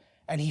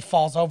 and he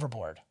falls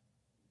overboard.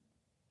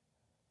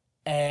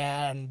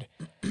 And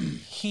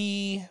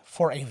he,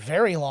 for a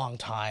very long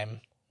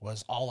time,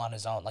 was all on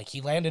his own.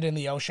 He landed in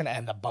the ocean,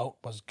 and the boat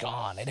was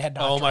gone. It had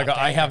not. Oh my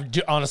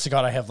God! Honest to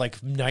God, I have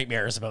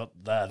nightmares about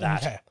that.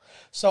 Okay.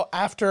 So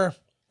after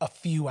a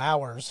few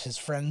hours, his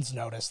friends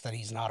notice that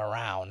he's not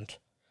around.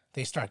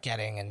 They start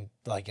getting in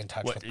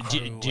touch with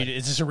crew.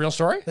 Is this a real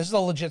story? This is a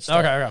legit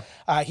story.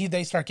 Okay.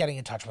 They start getting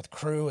in touch with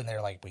crew, and they're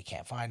like, we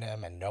can't find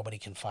him, and nobody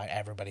can find.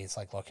 Everybody's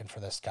like looking for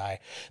this guy.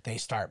 They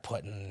start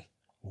putting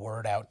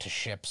word out to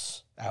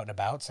ships out and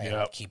about,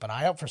 saying, keep an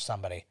eye out for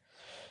somebody.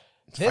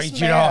 Do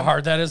you know how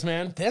hard that is,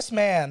 man? This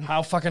man,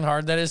 how fucking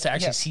hard that is to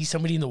actually see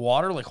somebody in the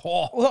water, like,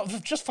 well,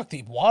 just fuck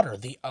the water,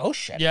 the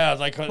ocean. Yeah,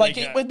 like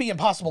it would be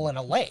impossible in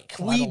a lake.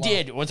 We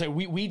did.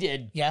 We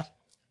did. Yeah.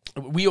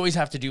 We always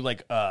have to do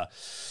like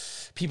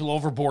people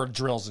overboard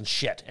drills and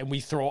shit, and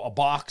we throw a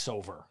box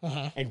over.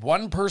 And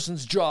one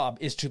person's job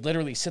is to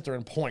literally sit there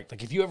and point.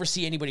 Like, if you ever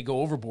see anybody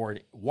go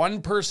overboard,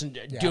 one person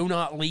do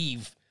not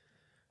leave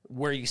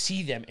where you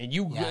see them, and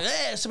you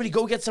somebody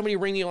go get somebody,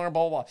 ring the alarm,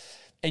 blah blah blah,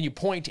 and you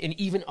point, and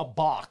even a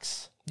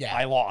box. Yeah,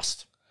 I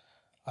lost.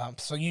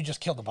 So you just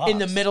killed the box in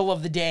the middle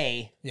of the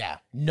day. Yeah,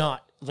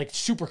 not like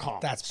super calm.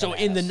 That's so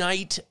in the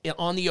night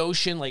on the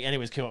ocean. Like,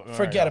 anyways,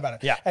 forget about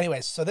it. Yeah.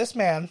 Anyways, so this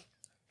man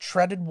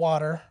treaded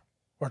water.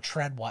 Or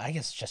tread water. I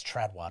guess it's just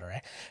tread water,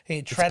 right?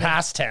 He treaded, it's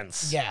past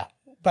tense. Yeah.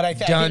 But I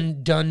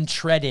think done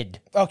treaded.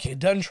 Okay,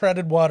 done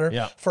treaded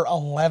water for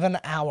 11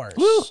 hours.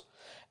 Woo!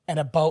 And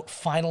a boat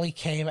finally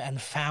came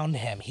and found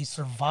him. He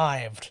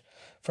survived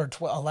for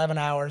 11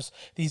 hours.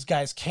 These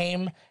guys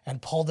came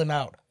and pulled him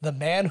out. The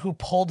man who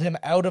pulled him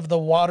out of the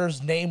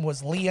water's name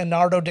was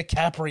Leonardo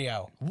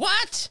DiCaprio.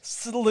 What?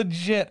 It's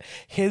legit.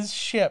 His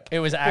ship. It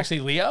was actually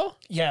Leo?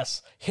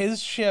 Yes.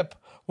 His ship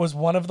was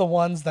one of the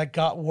ones that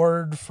got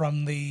word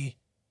from the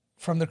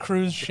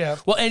cruise ship.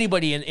 Well,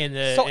 anybody in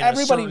a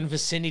certain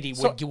vicinity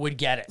would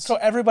get it. So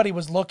everybody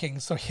was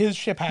looking. So his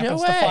ship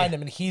happens to find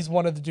him, and he's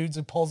one of the dudes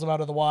who pulls him out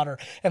of the water.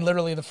 And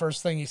literally the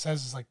first thing he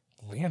says is like,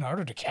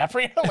 Leonardo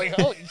DiCaprio? Like,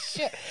 holy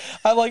shit.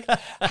 I'm like,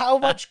 how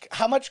much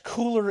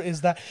cooler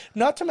is that?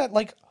 Not to mention,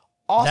 like,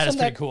 awesome. That is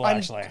pretty cool,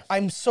 actually.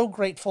 I'm so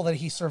grateful that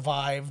he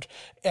survived.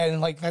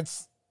 And, like,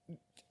 that's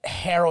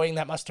harrowing.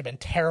 That must have been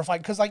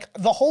terrifying. Because, like,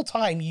 the whole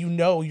time,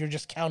 you're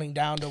just counting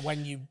down to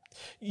when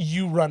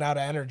you run out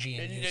of energy.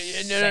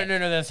 And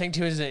no. The thing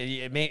too is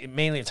that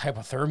mainly it's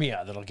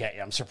hypothermia that'll get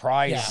you. I'm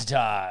surprised.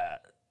 Yeah.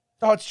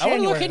 It's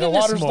January. Look into the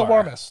water's the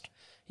warmest.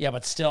 Yeah,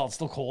 but still, it's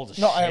still cold as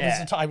shit. No,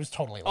 I was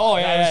totally. Oh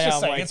lying.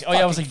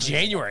 yeah, it was like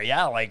January.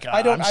 Yeah, like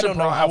I don't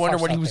know. I wonder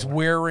what he was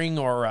wearing,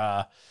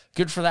 or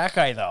good for that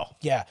guy though.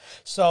 Yeah.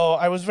 So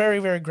I was very,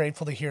 very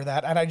grateful to hear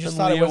that, and I just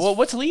thought it was. Well,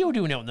 what's Leo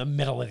doing out in the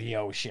middle of the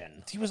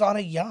ocean? He was on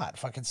a yacht,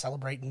 fucking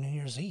celebrating New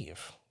Year's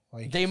Eve.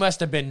 Like, they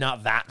must have been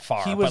not that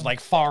far, but like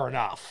far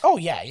enough. Oh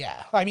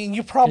yeah. I mean,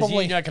 you're not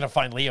going to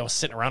find Leo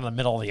sitting around in the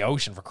middle of the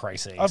ocean, for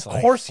Christ's sake. Of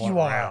course you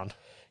are. Around.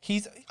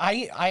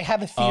 I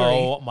have a theory.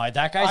 Oh my,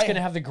 that guy's going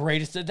to have the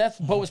greatest.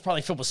 That boat was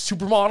probably filled with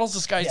supermodels.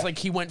 This guy's like,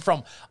 he went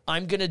from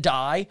I'm going to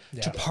die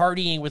to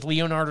partying with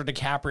Leonardo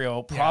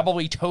DiCaprio,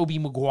 probably Tobey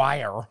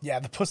Maguire. Yeah,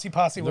 the Pussy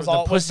Posse was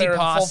the Pussy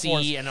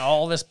Posse and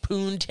all this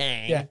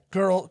poontang. Yeah,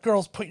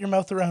 girls, put your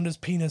mouth around his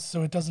penis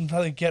so it doesn't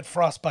really get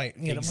frostbite.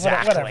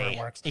 Exactly. Whatever it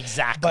works.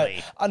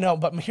 Exactly. But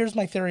but here's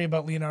my theory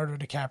about Leonardo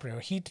DiCaprio.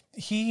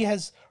 He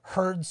has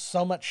heard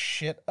so much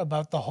shit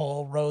about the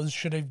whole Rose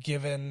should have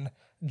given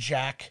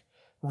Jack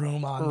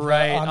room on the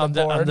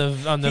board.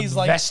 on the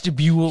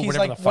vestibule. He's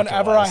whatever like, the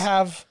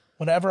fuck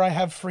whenever I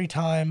have free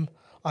time,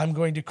 I'm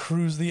going to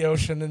cruise the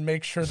ocean and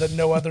make sure that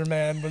no other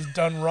man was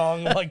done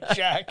wrong like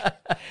Jack.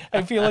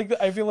 I feel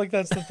like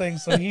that's the thing.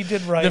 So he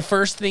did right. The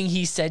first thing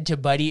he said to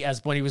Buddy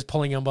as when he was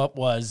pulling him up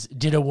was,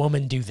 "Did a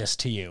woman do this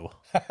to you?"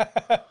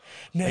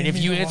 And if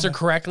you answer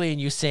correctly and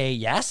you say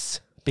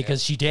yes,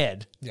 because she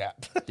did. Yeah,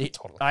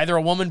 totally. Either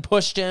a woman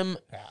pushed him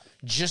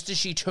just as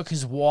she took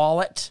his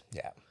wallet.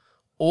 Yeah.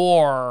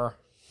 Or.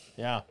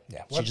 Yeah.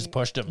 She just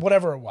pushed him.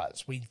 Whatever it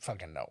was, we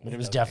fucking know. But it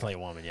was definitely a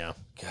woman, yeah.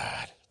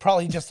 God.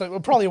 Probably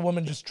a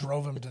woman just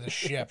drove him to the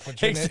ship,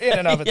 which in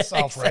and of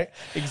itself, right?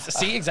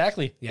 See,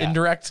 exactly. Yeah.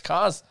 Indirect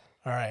cause.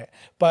 All right.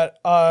 But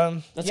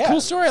that's a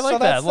cool story. I like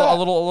that. A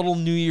little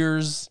New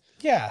Year's.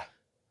 Yeah.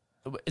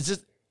 Is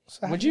this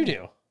what'd you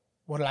do?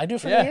 What did I do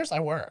for New Year's? I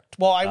worked.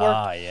 Well, I worked.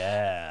 Ah,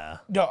 yeah.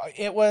 No,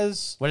 it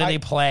was. What did they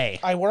play?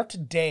 I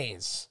worked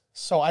days.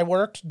 So I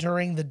worked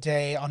during the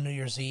day on New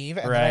Year's Eve,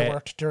 and then I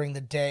worked during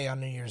the day on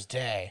New Year's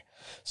Day.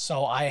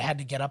 So I had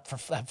to get up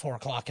at 4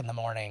 o'clock in the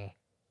morning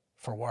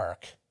for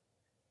work.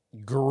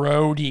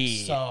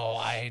 Grody.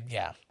 So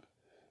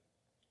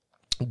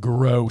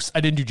Gross. I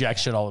didn't do jack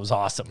shit all. It was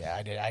awesome. Yeah,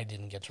 I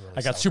didn't get to really.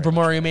 I got Super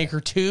Mario Maker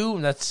 2,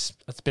 and that's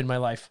been my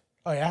life.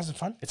 Oh yeah, is it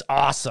fun? It's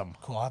awesome.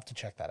 Cool. I'll have to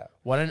check that out.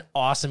 What an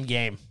awesome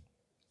game.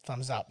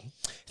 Thumbs up.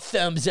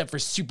 Thumbs up for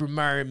Super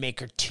Mario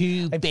Maker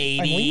 2, baby.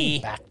 I'm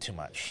leaning back too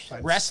much.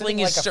 Wrestling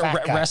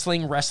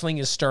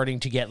is starting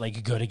to get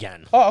like good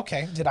again. Oh,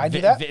 okay. Did I do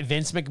that?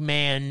 Vince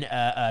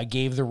McMahon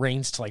gave the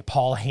reins to like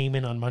Paul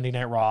Heyman on Monday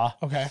Night Raw.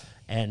 Okay.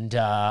 And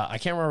I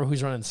can't remember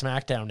who's running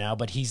SmackDown now,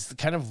 but he's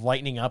kind of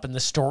lightening up, and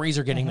the stories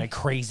are getting like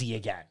crazy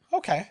again.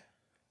 Okay.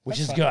 which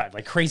is good.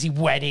 Like crazy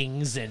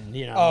weddings and,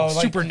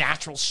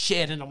 supernatural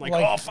shit. And I'm like,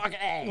 oh, fucking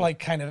A. Like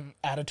kind of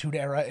Attitude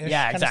Era-ish.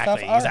 Yeah,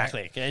 exactly. Kind of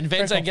exactly. Right. And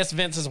Vince, I guess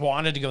Vince has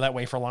wanted to go that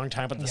way for a long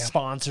time, but the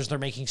sponsors, they're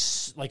making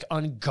like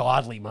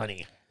ungodly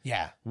money.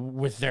 Yeah.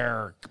 With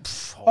their...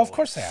 of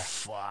course they are.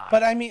 Fuck.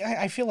 But I mean,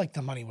 I feel like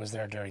the money was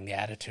there during the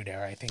Attitude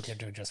Era. I think they're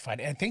doing just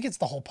fine. I think it's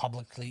the whole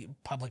public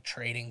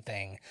trading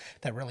thing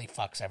that really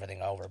fucks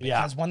everything over.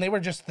 Because when they were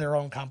just their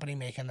own company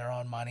making their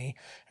own money,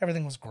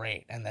 everything was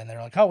great. And then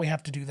they're like, oh, we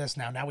have to do this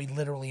now. Now we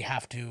literally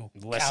have to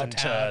listen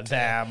to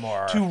them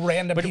or... to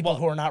random people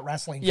who are not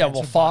wrestling fans. Yeah,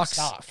 well,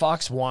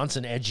 Fox wants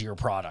an edgier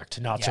product,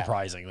 not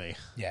surprisingly.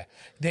 Yeah.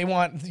 They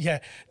want...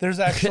 Yeah, there's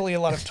actually a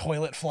lot of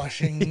toilet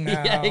flushing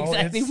now. Yeah,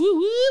 exactly. Woo,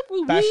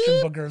 woo.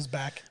 Bastion Booger's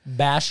back.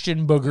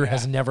 Bastion Booger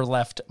has never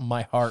left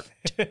my heart.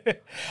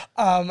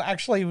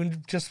 Actually,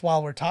 just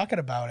while we're talking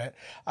about it,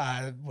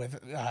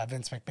 with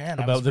Vince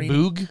McMahon. About the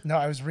boog? No,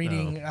 I was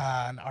reading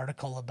an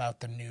article about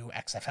the new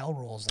XFL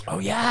rules that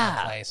are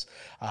in place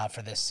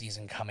for this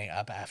season coming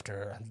up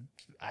after,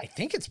 I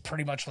think it's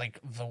pretty much like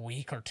the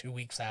week or 2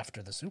 weeks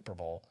after the Super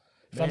Bowl.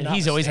 Man,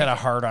 he's always had a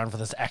hard-on for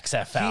this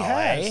XFL, He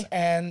has.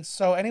 And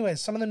so anyways,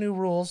 some of the new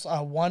rules,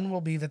 one will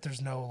be that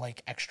there's no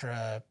like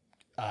extra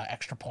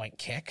point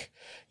kick.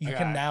 You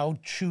can now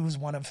choose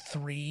one of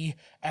 3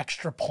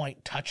 extra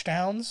point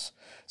touchdowns.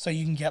 So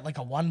you can get like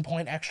a 1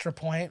 point extra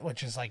point,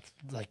 which is like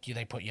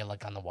they put you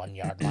like on the 1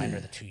 yard line or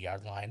the 2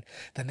 yard line.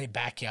 Then they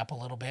back you up a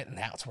little bit, and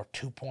that's worth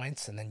 2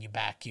 points. And then you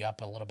back you up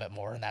a little bit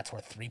more, and that's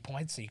worth 3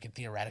 points. So you could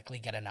theoretically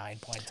get a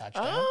 9-point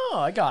touchdown. Oh,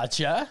 I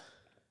gotcha.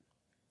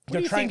 What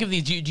do you think of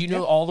these? Do you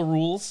know all the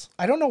rules?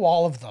 I don't know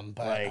all of them,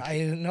 but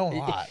I know a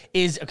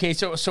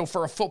lot. So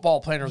for a football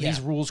player, are these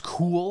rules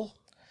cool?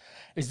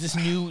 Is this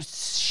new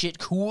shit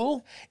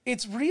cool?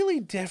 It's really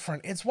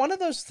different. It's one of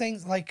those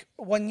things, like,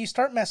 when you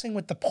start messing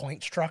with the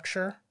point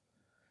structure,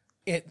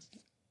 it's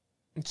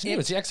new.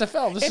 It's the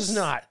XFL. This is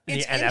not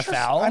the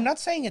NFL. I'm not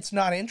saying it's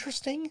not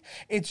interesting.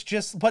 It's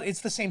just, but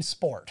it's the same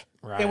sport.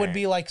 Right. It would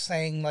be like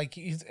saying, like,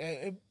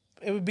 it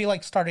would be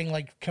like starting,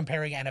 like,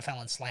 comparing NFL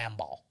and slam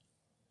ball.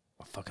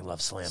 I fucking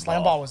love slam ball.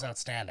 Slam ball was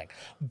outstanding.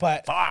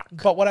 But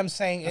what I'm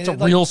saying is...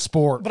 It's a real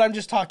sport. But I'm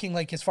just talking,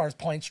 like, as far as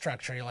point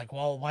structure. You're like,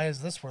 well, why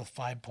is this worth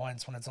 5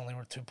 points when it's only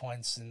worth 2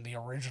 points in the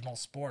original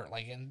sport?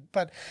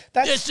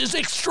 This is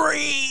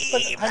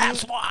extreme!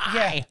 That's why!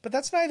 Yeah, but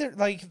that's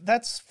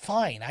that's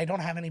fine. I don't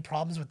have any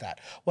problems with that.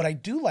 What I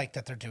do like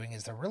that they're doing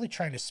is they're really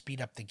trying to speed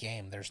up the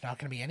game. There's not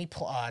going to be any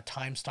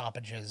time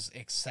stoppages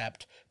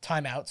except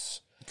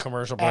timeouts.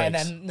 Commercial breaks.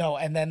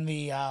 And then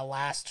the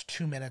last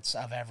 2 minutes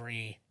of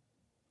every...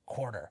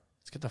 quarter.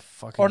 Let's get the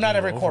fucking or not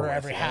every quarter,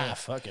 every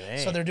half. Fucking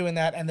so they're doing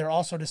that, and they're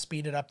also, to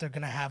speed it up, they're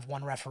going to have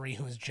one referee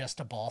who is just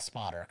a ball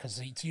spotter, because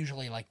it's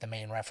usually like the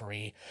main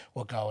referee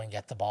will go and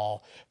get the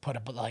ball,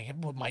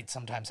 it might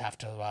sometimes have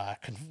to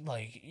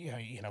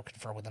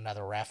confer with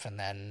another ref and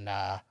then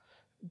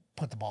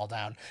put the ball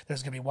down.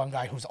 There's going to be one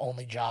guy whose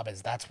only job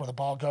is that's where the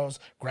ball goes,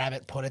 grab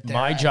it, put it there.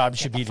 My job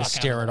should be to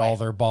stare at all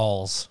their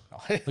balls.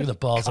 Look at the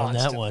balls on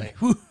that one.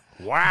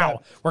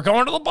 Wow, we're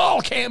going to the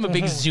ball cam. A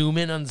big zoom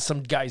in on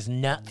some guy's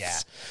nuts. Yeah.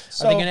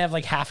 So, are they going to have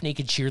like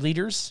half-naked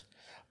cheerleaders?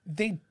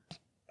 I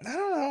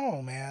don't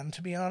know, man,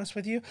 to be honest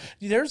with you.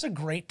 There's a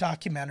great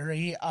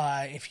documentary,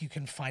 if you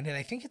can find it.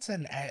 I think it's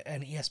an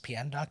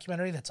ESPN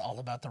documentary that's all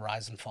about the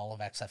rise and fall of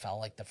XFL,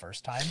 like the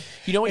first time.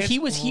 You know what?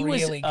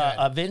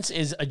 Vince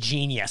is a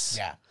genius.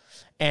 Yeah.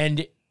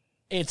 And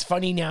it's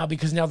funny now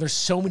because now there's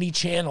so many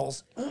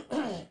channels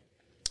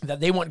that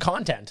they want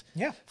content.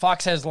 Yeah.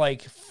 Fox has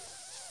like...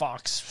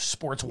 Fox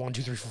Sports 1,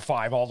 2, 3, 4,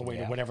 5, all the way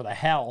to whatever the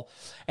hell.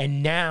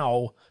 And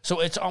now,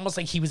 so it's almost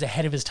like he was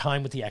ahead of his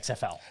time with the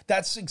XFL.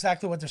 That's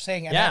exactly what they're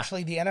saying. And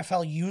actually, the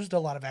NFL used a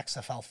lot of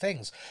XFL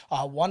things,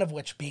 one of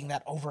which being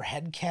that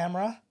overhead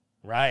camera.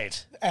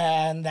 Right.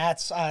 And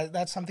that's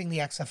something the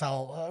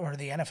XFL or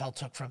the NFL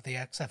took from the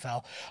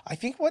XFL. I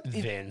think the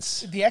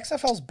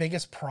XFL's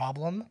biggest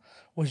problem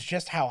was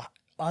just how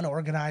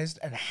unorganized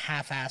and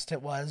half-assed it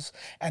was,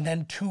 and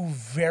then 2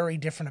 very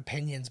different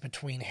opinions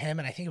between him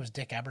and I think it was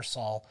Dick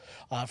Ebersol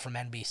from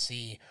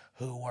NBC,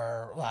 who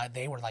were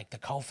they were like the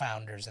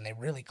co-founders, and they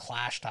really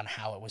clashed on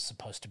how it was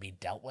supposed to be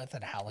dealt with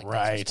and how things were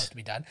supposed to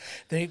be done.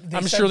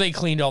 I'm sure they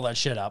cleaned all that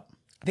shit up.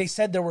 They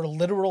said there were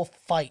literal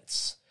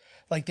fights,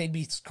 like they'd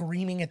be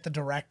screaming at the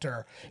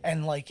director,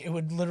 and like it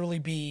would literally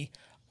be.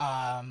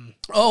 I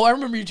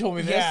remember you told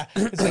me this. Yeah,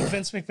 it's like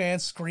Vince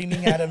McMahon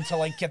screaming at him to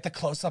like get the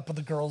close up of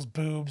the girl's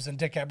boobs, and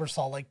Dick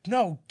Ebersol like,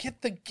 no,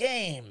 get the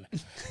game.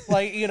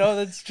 Like,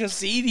 that's just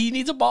he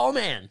needs a ball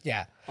man.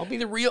 Yeah, I'll be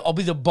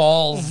the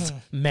balls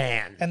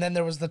man. And then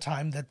there was the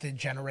time that the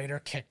generator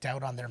kicked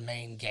out on their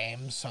main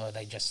game, so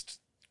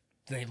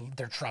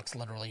their trucks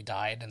literally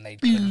died, and they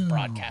couldn't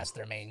broadcast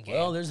their main game.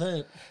 Well, there's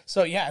that.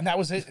 So yeah, and that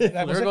was it.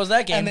 There goes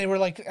that game. And they were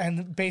like,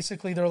 and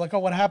basically they were like, oh,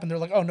 what happened? They're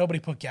like, oh, nobody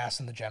put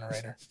gas in the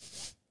generator.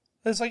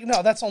 It's like,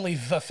 no, that's only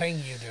the thing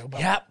you do. But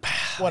yep.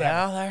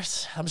 Whatever. Well,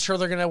 I'm sure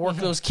they're going to work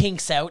those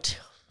kinks out.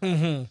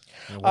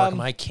 Mm-hmm. Work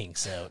my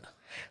kinks out.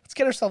 Let's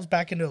get ourselves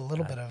back into a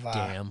little bit of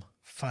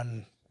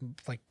fun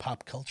like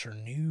pop culture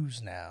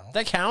news now.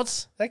 That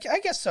counts. Like, I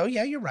guess so.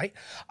 Yeah, you're right.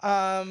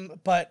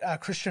 But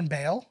Christian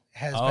Bale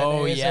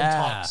is in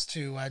talks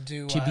to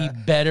do to be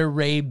better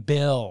Ray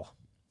Bill.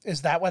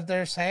 Is that what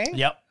they're saying?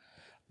 Yep.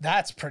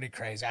 That's pretty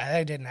crazy.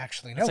 I didn't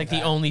actually know. It's like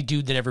the only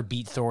dude that ever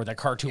beat Thor. That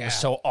cartoon was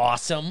so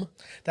awesome.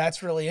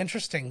 That's really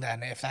interesting.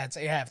 Then, if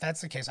that's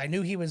the case, I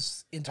knew he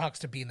was in talks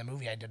to be in the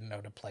movie. I didn't know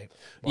to play.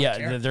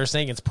 They're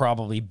saying it's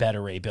probably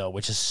better Ray Bill,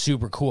 which is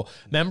super cool.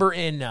 Remember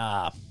in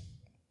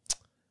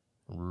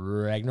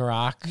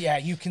Ragnarok? Yeah,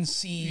 you can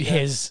see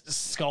his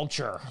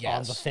sculpture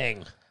on the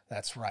thing.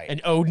 That's right.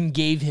 And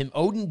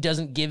Odin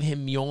doesn't give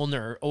him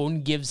Mjolnir.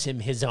 Odin gives him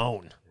his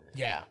own.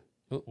 Yeah.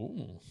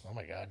 Ooh. Oh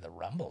my God, the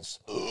rumbles.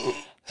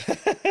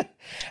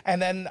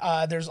 And then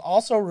there's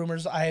also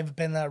rumors. I've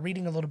been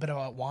reading a little bit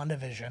about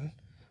WandaVision.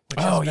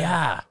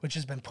 Which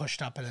has been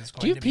pushed up and is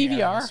going to be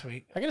PVR? This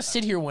week. I gotta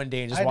sit here one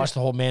day and just watch the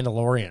whole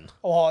Mandalorian.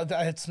 Well,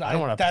 it's not. I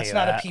don't want to. That's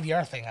not a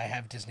PVR thing. I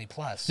have Disney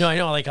Plus. No, I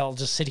know. Like I'll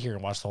just sit here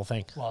and watch the whole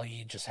thing. Well,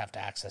 you just have to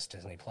access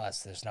Disney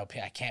Plus. There's no.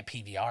 I can't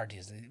PVR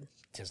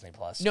Disney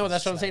Plus. No,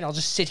 that's what I'm saying. I'll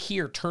just sit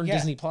here, turn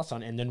Disney Plus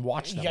on, and then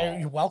watch them. Yeah,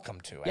 you're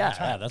welcome to. Yeah,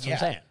 that's what I'm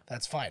saying.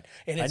 That's fine.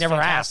 I never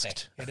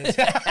asked. It is.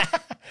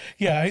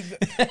 Yeah,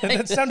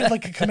 that sounded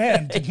like a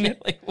command, didn't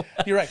it?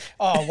 You're right.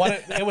 Oh,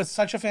 it was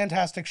such a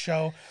fantastic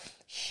show.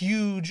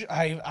 Huge.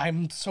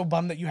 I'm so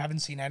bummed that you haven't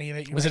seen any of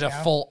it. Was it a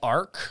full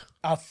arc?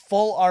 A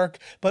full arc,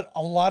 but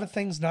a lot of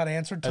things not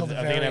answered till the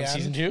very end. Are they going to have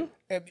season 2?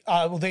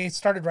 Well, they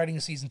started writing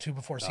a season 2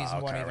 before season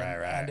 1 even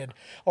ended.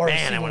 Or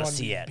man, I want to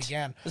see it.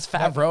 Began. It's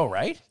Favreau,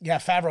 right? Yeah,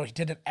 Favreau. He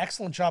did an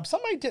excellent job.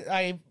 Something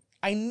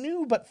I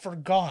knew but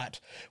forgot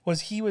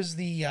was he was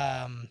the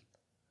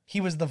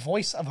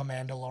voice of a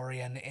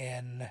Mandalorian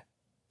in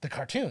the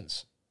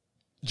cartoons.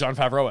 Jon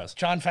Favreau is.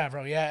 Jon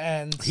Favreau, yeah.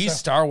 And he's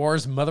Star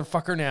Wars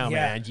motherfucker now,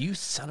 man. You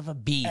son of a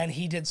bee. And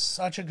he did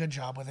such a good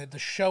job with it. The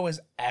show is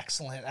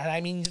excellent. And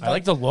I mean... I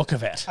like the look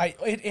of it.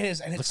 It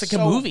is. And looks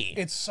like a movie.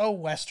 It's so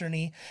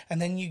Western-y.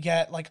 And then you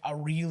get like a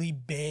really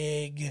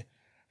big...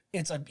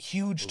 It's a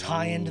huge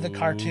tie-in to the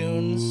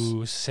cartoons.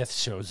 Ooh, Sith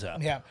shows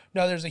up. Yeah.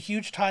 No, there's a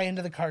huge tie-in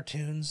to the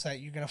cartoons that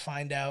you're going to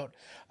find out.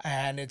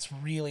 And it's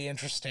really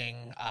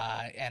interesting.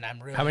 And I'm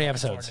really... How many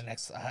episodes?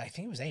 I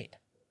think it was 8.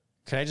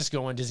 Can I just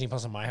go on Disney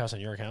Plus on my house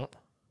on your account?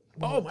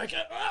 Oh my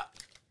God!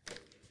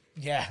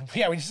 Yeah,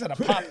 we just had a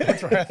pop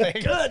culture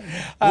thing. Good.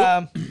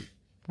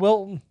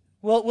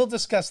 We'll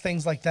discuss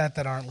things like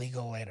that aren't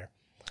legal later.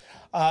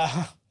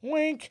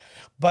 Wink.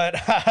 But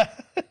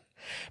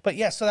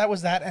yeah, so that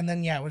was that, and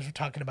then we were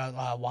talking about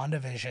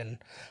WandaVision.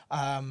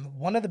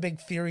 One of the big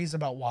theories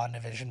about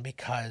WandaVision,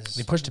 because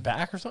they pushed it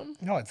back or something.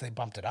 No, they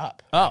bumped it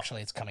up. Oh.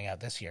 Actually, it's coming out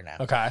this year now.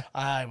 Okay.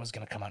 It was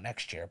going to come out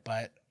next year,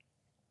 but.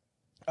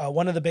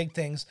 One of the big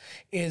things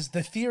is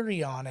the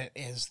theory on it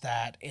is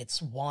that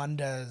it's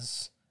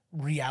Wanda's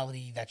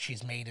reality that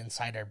she's made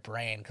inside her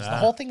brain, because the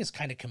whole thing is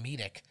kind of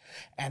comedic,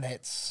 and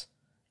it's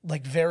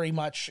like very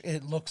much,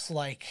 it looks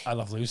like I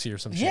Love Lucy or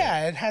some shit.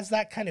 Yeah, it has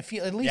that kind of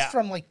feel, at least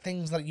from like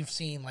things that you've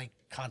seen, like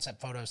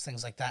concept photos,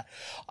 things like that.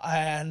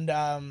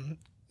 And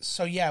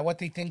so what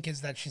they think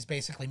is that she's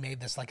basically made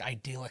this like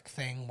idyllic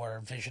thing where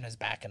Vision is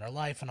back in her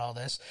life and all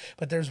this.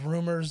 But there's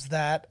rumors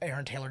that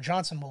Aaron Taylor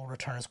Johnson will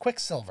return as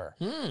Quicksilver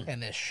in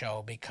this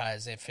show,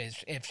 because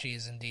if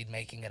she's indeed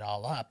making it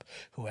all up,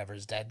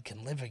 whoever's dead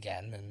can live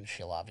again, and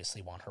she'll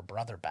obviously want her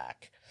brother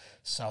back.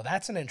 So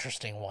that's an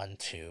interesting one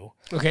too.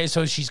 Okay,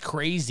 so she's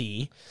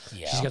crazy.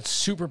 Yeah. She's got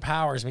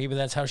superpowers. Maybe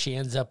that's how she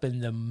ends up in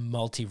the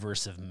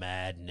multiverse of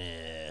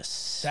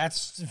madness.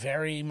 That's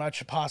very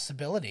much a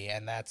possibility,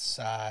 and that's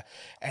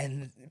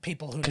and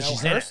people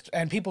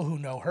who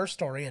know her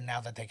story, and now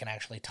that they can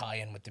actually tie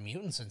in with the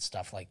mutants and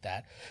stuff like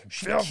that,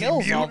 she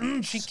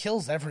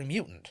kills every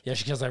mutant. Yeah,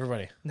 she kills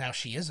everybody. Now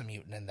she is a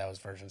mutant in those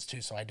versions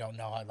too, so I don't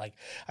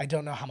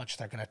know how much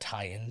they're going to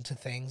tie into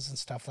things and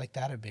stuff like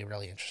that. It'd be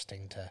really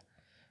interesting to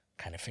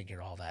kind of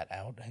figure all that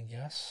out, I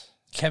guess.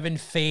 Kevin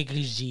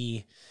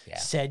Feige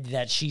said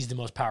that she's the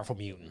most powerful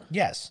mutant.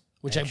 Yes.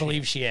 Which I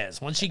believe she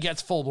is. Once she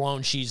gets full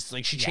blown, she's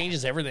like, she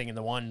changes everything in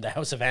the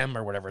House of M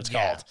or whatever it's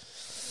called.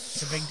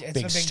 It's a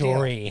big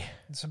story. Deal.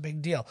 It's a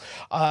big deal.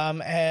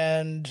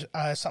 And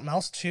something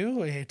else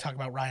too. We talk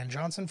about Rian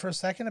Johnson for a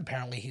second.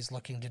 Apparently, he's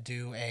looking to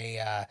do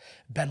a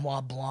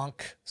Benoit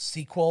Blanc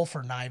sequel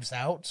for Knives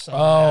Out. So,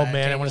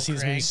 man, I want to see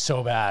this movie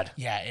so bad.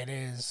 Yeah, it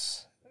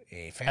is.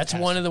 That's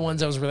one of the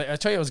ones I was really. I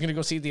tell you, I was going to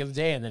go see it the other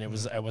day, and then I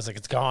was like,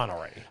 it's gone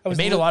already. It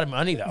made a lot of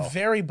money though.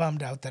 Very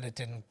bummed out that it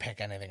didn't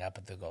pick anything up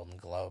at the Golden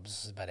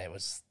Globes, but it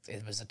was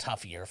a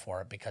tough year for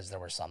it because there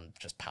were some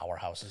just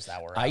powerhouses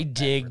that were. I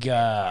dig.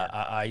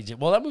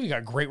 Well, that movie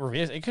got great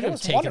reviews. It could have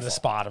taken the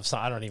spot of.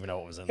 I don't even know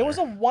what was in there. It was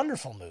a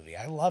wonderful movie.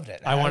 I loved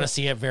it. I want to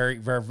see it.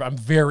 I'm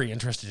very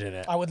interested in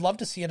it. I would love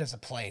to see it as a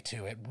play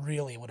too. It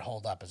really would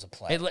hold up as a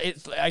play.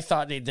 I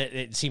thought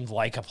it seemed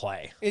like a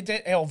play. It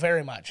did.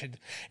 Very much.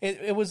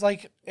 It was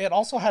like, it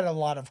also had a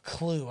lot of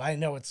Clue. I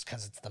know it's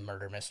because it's the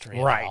murder mystery,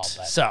 right?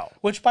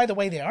 Which, by the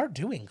way, they are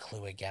doing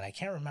Clue again. I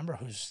can't remember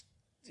who's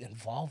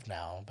involved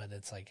now, but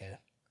it's like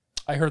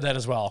I heard that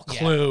as well.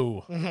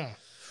 Clue. Mm-hmm.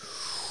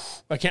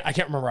 I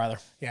can't remember either.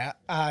 Yeah,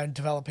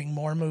 developing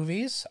more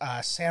movies.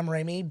 Sam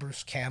Raimi,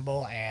 Bruce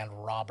Campbell,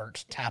 and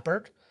Robert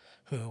Tappert,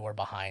 who were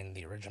behind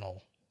the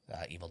original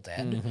Evil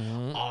Dead,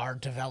 are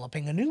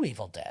developing a new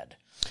Evil Dead.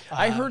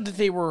 I heard that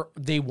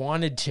they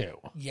wanted to.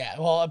 Yeah,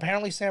 well,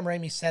 apparently Sam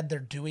Raimi said they're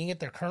doing it.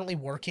 They're currently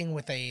working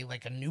with a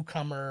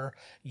newcomer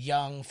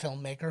young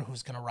filmmaker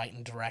who's going to write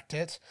and direct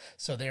it.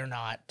 So they're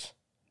not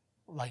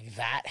like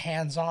that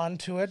hands-on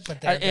to it,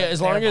 but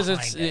as long as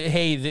it's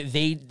hey,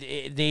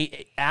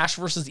 they Ash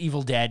versus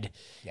Evil Dead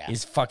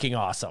is fucking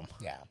awesome.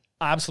 Yeah.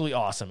 Absolutely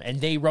awesome. And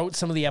they wrote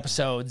some of the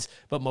episodes,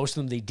 but most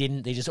of them they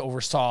didn't. They just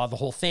oversaw the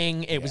whole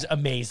thing. It was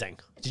amazing.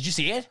 Did you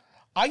see it?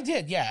 I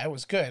did, yeah. It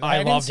was good.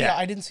 I loved it.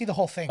 I didn't see the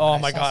whole thing. Oh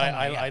my God.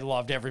 I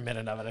loved every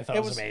minute of it. I thought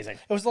it was amazing.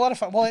 It was a lot of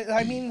fun. Well,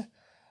 I mean,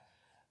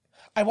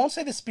 I won't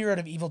say the spirit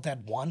of Evil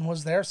Dead 1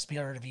 was there.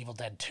 Spirit of Evil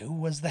Dead 2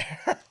 was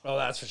there. Oh,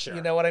 that's for sure.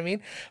 You know what I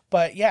mean?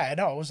 But yeah,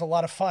 no, it was a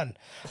lot of fun.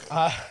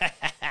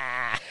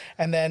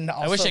 And then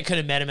also, I wish I could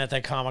have met him at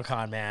that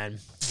Comic-Con, man.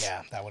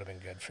 Yeah, that would have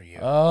been good for you.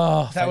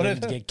 Oh, that would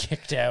have get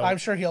kicked out. I'm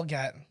sure he'll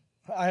get.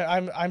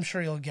 I'm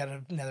sure you'll get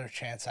another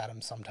chance at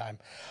him sometime.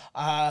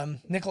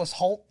 Nicholas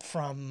Hoult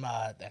from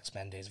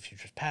X-Men: Days of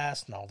Futures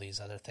Past and all these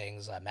other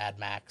things, Mad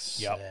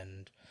Max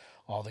and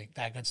all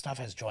that good stuff,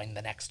 has joined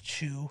the next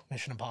 2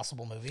 Mission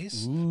Impossible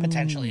movies,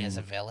 potentially as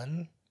a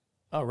villain.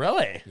 Oh,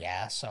 really?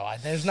 Yeah. So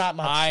there's not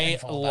much. I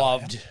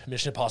loved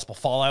Mission Impossible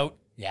Fallout.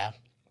 Yeah.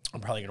 I'm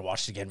probably going to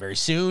watch it again very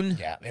soon.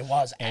 Yeah, it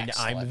was and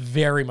excellent. I'm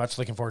very much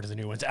looking forward to the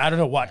new ones. I don't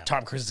know what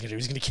Tom Cruise is going to do.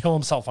 He's going to kill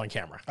himself on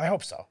camera. I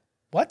hope so.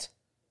 What?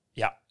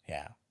 Yeah.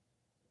 Yeah.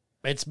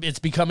 It's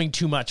becoming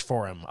too much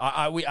for him.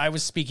 I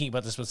was speaking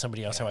about this with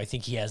somebody else, how I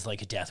think he has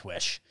like a death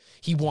wish.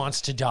 He wants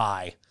to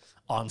die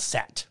on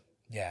set.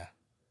 Yeah.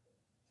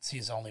 It's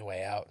his only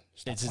way out.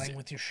 Stop playing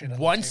with your shit.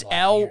 Once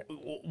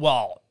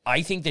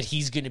I think that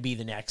he's going to be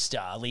the next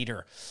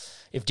leader.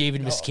 If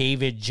David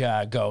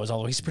Miscavige goes,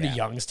 although he's pretty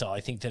young still, I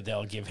think that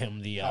they'll give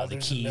him the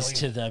keys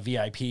to the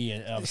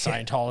VIP of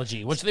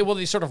Scientology, which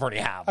they sort of already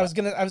have. I was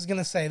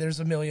gonna say there's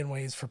a million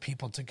ways for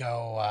people to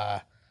go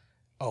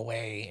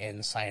away in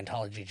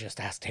Scientology.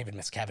 Just ask David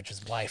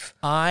Miscavige's wife.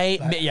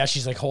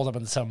 She's like holed up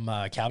in some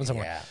cabin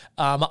somewhere.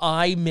 Yeah.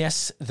 I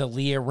miss the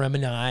Leah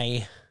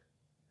Remini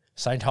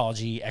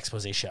Scientology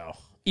expose show.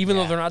 Even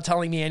though they're not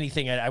telling me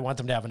anything, I want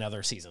them to have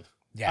another season.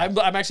 Yeah,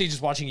 I'm actually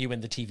just watching you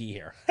in the TV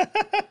here.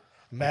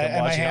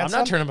 I'm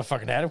not turning my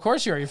fucking head. Of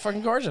course you are. You're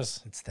fucking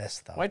gorgeous. It's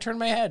this, though. Why turn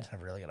my head? I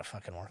really got to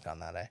fucking work on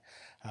that, eh?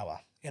 Oh,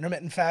 well.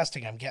 Intermittent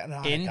fasting. I'm getting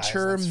on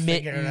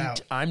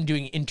Intermittent. I'm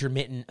doing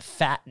intermittent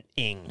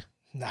fattening.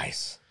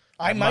 Nice.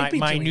 I might be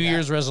doing my New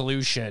Year's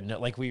resolution,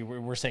 like we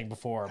were saying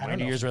before, my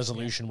New Year's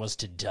resolution was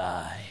to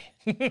die.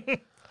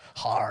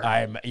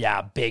 Hard.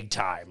 Big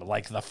time.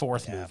 Like the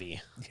 4th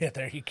movie. Yeah,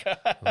 there you go.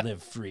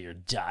 Live free or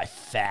die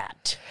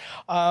fat.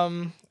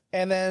 And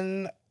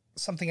then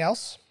something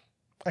else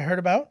I heard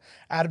about.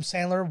 Adam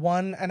Sandler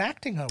won an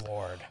acting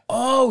award.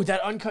 Oh,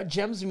 that Uncut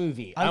Gems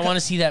movie. I want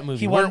to see that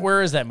movie.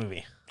 Where is that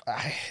movie?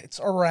 It's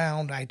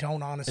around. I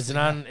don't honestly.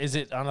 Is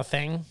it on a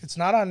thing? It's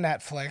not on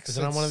Netflix. Is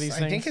it on one of these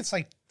things? I think it's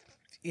like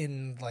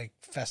in like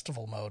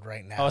festival mode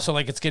right now. Oh, so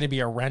like it's going to be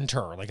a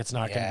renter. Like it's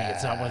not going to be.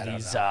 It's not one of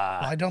these. Well,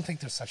 I don't think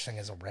there's such thing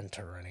as a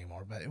renter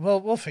anymore, but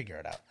we'll figure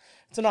it out.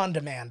 It's an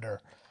on-demander.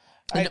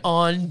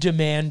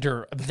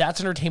 On-demander.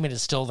 That's Entertainment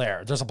is still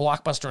there. There's a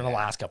Blockbuster in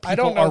Alaska.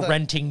 People are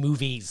renting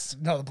movies.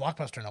 No, the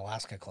Blockbuster in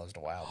Alaska closed a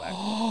while back.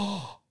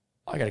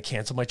 I got to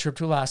cancel my trip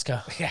to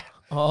Alaska. Yeah.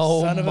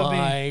 Oh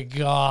my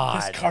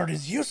God. This card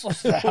is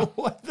useless now.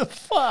 What the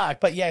fuck?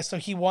 But yeah, so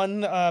he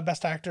won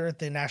Best Actor at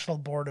the National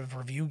Board of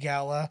Review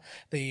Gala.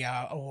 The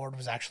award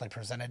was actually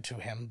presented to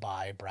him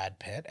by Brad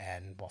Pitt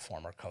and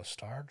former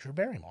co-star Drew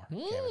Barrymore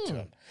gave it to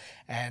him.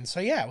 And so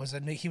yeah,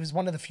 he was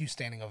one of the few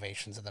standing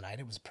ovations of the night.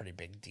 It was a pretty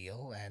big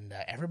deal, and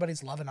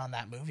everybody's loving on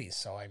that movie.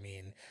 So I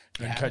mean,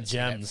 Uncut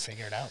Gems,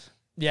 figure it out.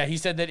 Yeah, he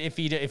said that if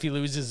he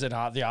loses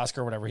the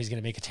Oscar or whatever, he's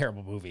going to make a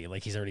terrible movie.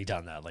 Like, he's already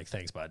done that. Like,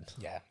 thanks, bud.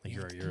 Yeah. Like,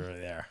 you're already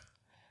there.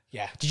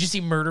 Yeah. Did you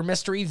see Murder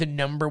Mystery, the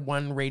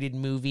 #1 rated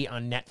movie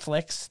on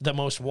Netflix? The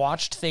most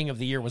watched thing of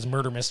the year was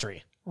Murder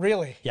Mystery.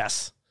 Really?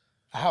 Yes.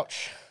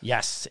 Ouch.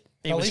 Yes.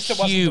 At least it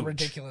wasn't the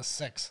ridiculous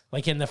 6.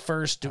 Like, in the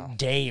first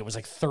day, it was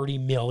like 30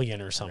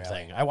 million or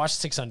something. Really? I watched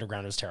 6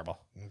 Underground. It was terrible.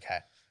 Okay.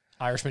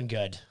 Irishman,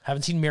 good.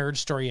 Haven't seen Marriage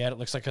Story yet. It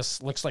looks like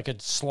a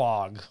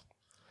slog.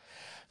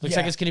 Looks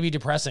like it's going to be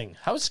depressing.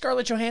 How is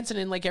Scarlett Johansson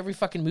in like every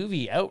fucking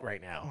movie out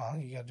right now? Well,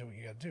 you got to do what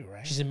you got to do,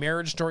 right? She's in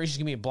Marriage Story. She's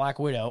going to be a Black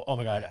Widow. Oh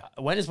my God.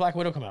 When does Black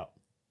Widow come out?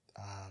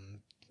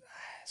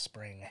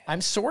 Spring.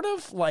 I'm sort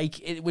of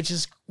like, which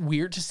is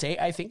weird to say,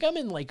 I think I'm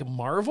in like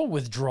Marvel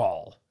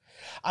withdrawal.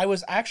 I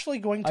was actually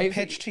going to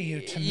pitch to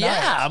you tonight.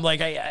 Yeah, I'm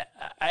like, I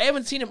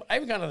haven't seen him. I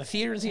haven't gone to the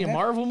theater and seen a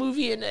Marvel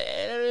movie. And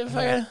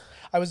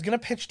I was going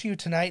to pitch to you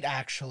tonight,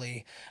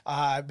 actually,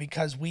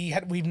 because we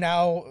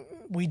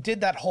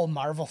did that whole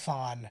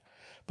Marvel-thon,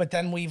 but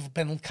then we've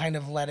been kind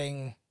of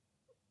letting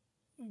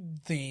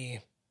the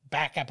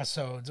back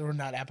episodes, or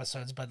not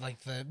episodes, but like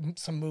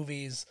some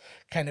movies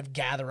kind of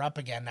gather up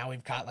again. Now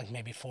we've got like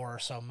maybe 4 or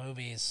so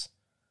movies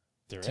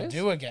to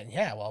do again.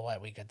 Yeah, well,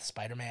 what we got the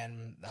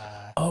Spider-Man.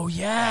 Oh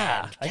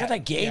yeah, I got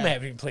that game I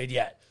haven't even played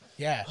yet.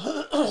 Yeah,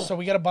 so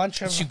we got a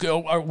bunch of.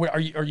 Are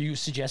you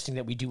suggesting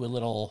that we do a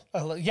little?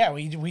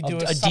 We do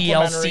a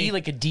DLC,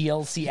 like a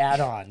DLC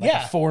add-on, like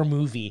a 4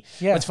 movie.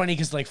 Yeah, it's funny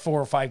because like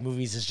 4 or 5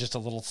 movies is just a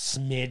little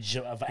smidge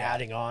of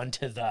adding on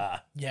to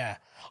the. Yeah,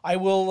 I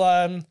will.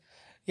 I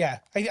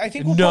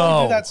think we'll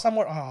probably do that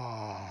somewhere.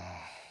 Oh.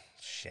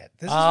 Shit.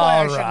 This is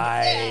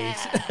why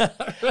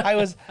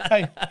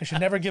I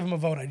should never give him a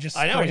vote. I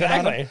know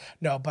exactly.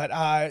 No,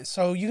 but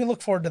so you can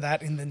look forward to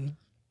that in the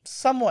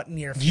somewhat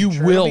near future.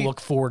 You will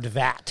look forward to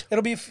that.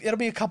 It'll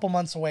be a couple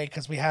months away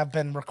because we have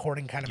been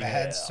recording kind of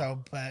ahead. So,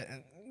 but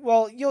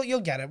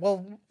you'll get it.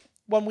 Well,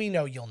 when we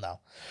know, you'll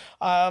know.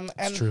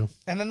 That's true.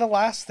 And then the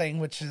last thing,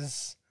 which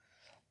is.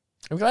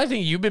 I'm glad I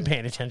think you've been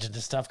paying attention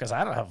to stuff because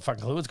I don't have a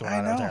fucking clue what's going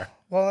on out there.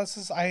 Well, this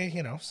is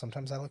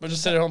sometimes I look. We'll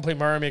just sit at home and play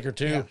Mario Maker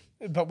 2. Yeah.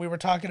 But we were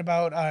talking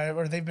about,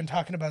 or they've been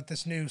talking about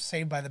this new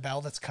Saved by the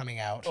Bell that's coming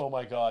out. Oh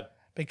my god!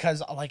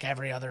 Because like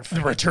every other,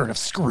 the return of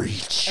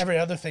Screech. Every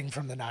other thing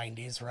from the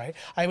 90s, right?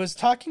 I was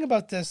talking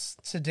about this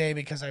today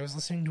because I was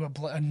listening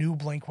to a new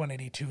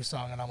Blink-182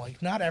 song, and I'm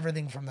like, not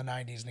everything from the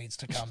 90s needs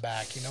to come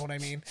back. You know what I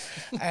mean?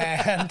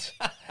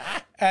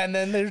 And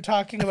then they're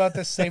talking about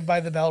this Saved by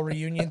the Bell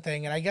reunion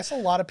thing, and I guess a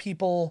lot of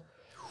people.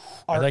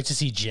 I'd like to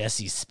see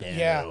Jessie Spano.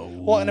 Yeah.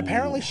 Well, and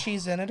apparently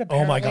she's in it.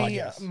 Apparently, oh my god,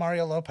 yes.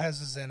 Mario Lopez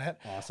is in it.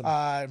 Awesome.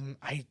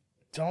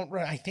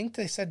 I think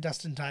they said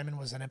Dustin Diamond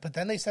was in it, but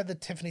then they said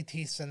that Tiffany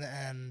Thiessen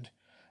and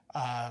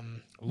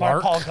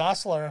Mark Paul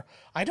Gosselaar.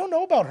 I don't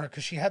know about her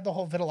because she had the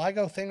whole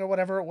vitiligo thing or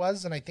whatever it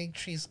was, and I think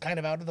she's kind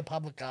of out of the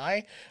public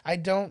eye. I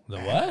don't. The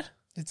what?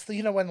 It's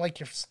when like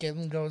your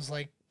skin goes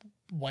like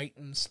white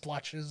and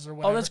splotches or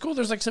whatever. Oh, that's cool.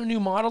 There's like some new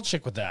model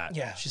chick with that.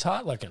 Yeah. She's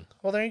hot looking.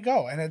 Well, there you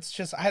go. And it's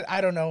just,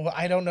 I don't know.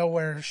 I don't know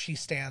where she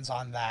stands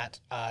on that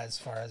as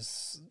far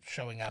as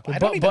showing up. I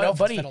don't even know if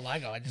it's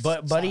vitiligo.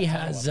 But Buddy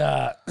has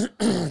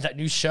that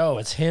new show.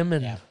 It's him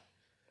and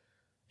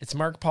it's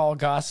Mark Paul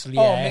Gosselaar.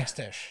 Oh,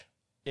 Mixed-ish.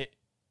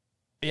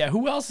 Yeah,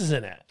 who else is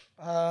in it?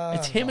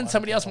 It's him and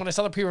somebody else. When I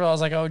saw the preview, I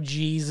was like, oh,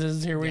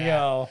 Jesus, here we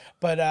go.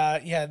 But,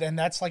 then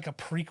that's like a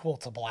prequel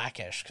to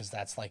Blackish, because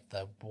that's like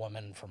the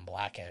woman from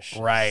Blackish.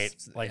 Right,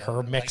 like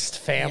her mixed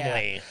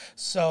family. Yeah.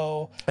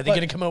 So... Are they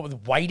going to come out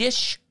with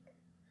Whitish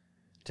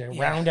to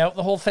round out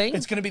the whole thing?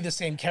 It's going to be the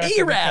same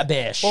character.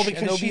 Arabish. Well,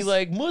 because she'll be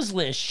like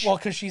Muslish. Well,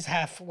 because she's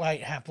half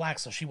white, half black,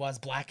 so she was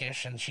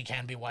Blackish, and she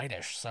can be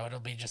Whitish, so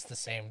it'll be just the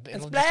same.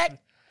 It's black,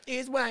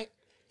 it's white.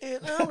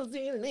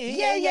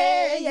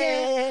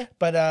 Yeah.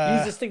 But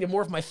use this thing to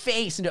morph my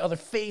face into other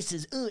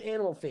faces. Ooh,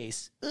 animal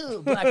face.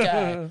 Ooh, black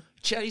guy.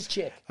 Chinese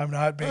chick. I'm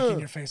not making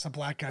your face a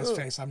black guy's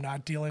face. I'm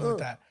not dealing with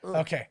that.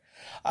 Okay.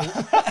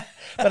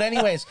 But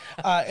anyways,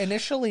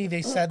 initially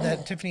they said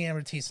that Tiffany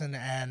Amber Thiessen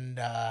and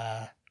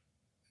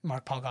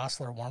Mark Paul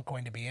Gosselaar weren't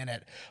going to be in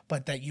it,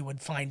 but that you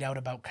would find out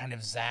about kind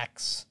of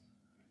Zach's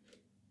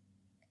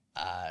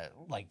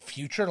like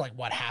future, like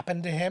what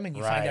happened to him, and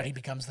you find out he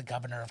becomes the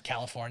governor of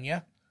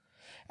California.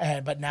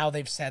 But now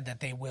they've said that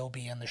they will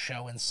be in the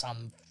show in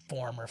some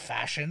form or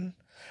fashion.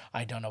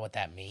 I don't know what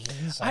that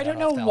means. I don't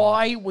know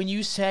why when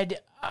you said,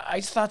 I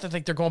just thought that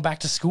like they're going back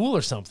to school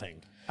or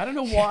something. I don't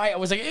know why. I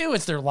was like, ew,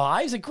 it's their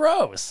lives. Like,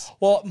 gross.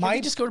 Well, Can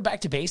they just go back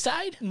to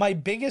Bayside? My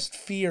biggest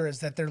fear is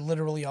that they're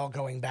literally all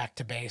going back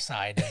to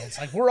Bayside. And it's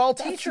like, we're all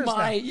teachers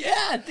now.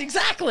 Yeah,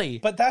 exactly.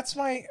 But that's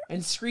my...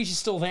 And Screech is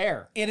still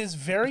there. It is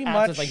very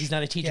much... like he's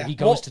not a teacher. Yeah. He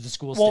goes to the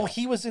school still. Well,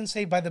 he was in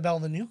Saved by the Bell,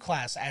 the new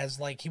class, as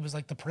like, he was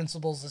like the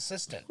principal's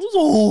assistant.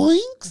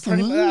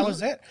 That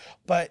was it.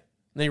 But...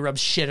 Then he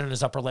rubs shit on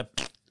his upper lip.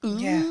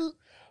 Yeah.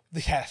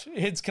 Yeah,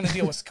 it's going to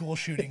deal with school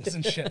shootings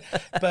and shit.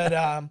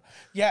 But,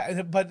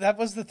 but that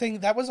was the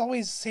thing. That was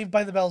always Saved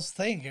by the Bell's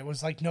thing. It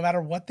was like, no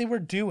matter what they were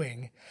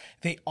doing,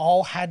 they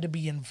all had to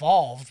be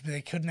involved.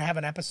 They couldn't have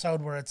an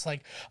episode where it's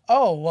like,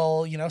 oh,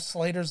 well,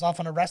 Slater's off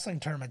on a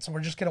wrestling tournament, so we're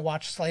just going to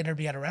watch Slater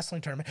be at a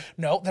wrestling tournament.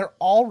 No, they're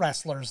all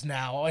wrestlers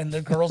now, and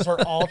the girls are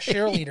all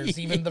cheerleaders,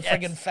 even the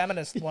friggin'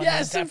 feminist one.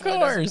 Yes, of course.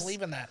 Doesn't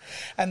believe in that.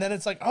 And then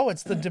it's like, oh,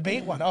 it's the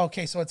debate one. Oh,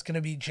 okay, so it's going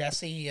to be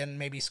Jesse and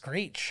maybe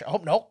Screech. Oh,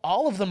 no,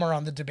 all of them are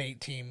on the debate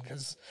team,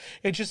 because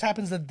it just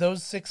happens that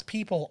those 6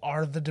 people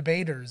are the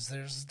debaters.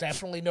 There's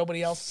definitely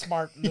nobody else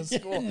smart in the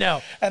school.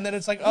 No. And then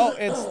it's like, oh,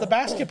 it's the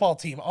basketball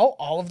team. Oh,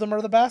 all of them are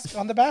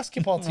on the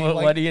basketball team. Well,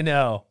 what do you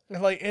know?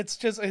 Like,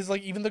 it's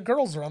like even the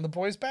girls are on the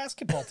boys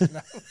basketball team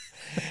now.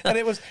 And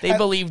it was they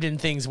believed in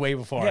things way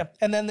before. Yeah.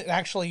 And then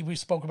actually we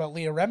spoke about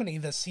Leah Remini,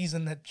 the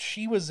season that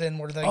she was in,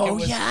 where they go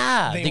to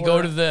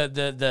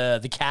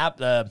the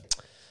cap.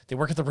 They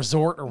work at the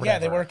resort or whatever. Yeah,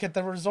 they work at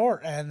the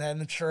resort. And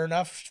then sure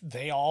enough,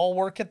 they all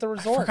work at the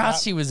resort. I forgot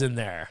she was in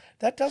there.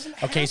 That doesn't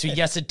happen. Okay, so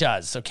yes, it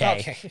does.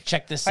 Okay.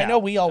 Check this out. I know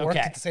we all worked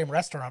at the same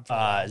restaurant for a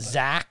while.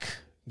 Zach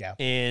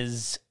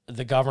is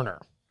the governor.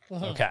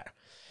 Okay.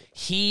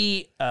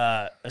 he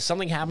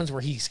something happens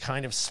where he's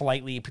kind of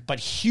slightly but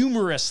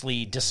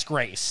humorously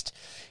disgraced.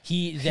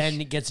 He then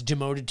gets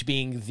demoted to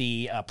being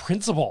the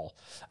principal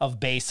of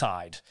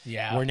Bayside.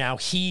 Yeah. Where now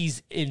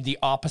he's in the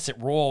opposite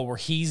role where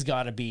he's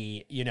got to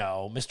be, you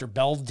know, Mr.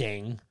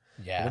 Belding,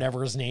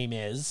 whatever his name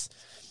is.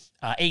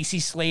 AC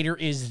Slater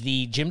is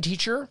the gym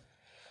teacher.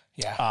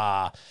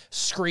 Yeah.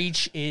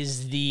 Screech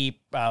is the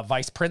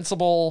vice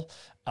principal.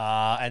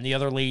 And the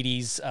other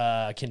ladies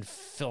can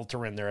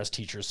filter in there as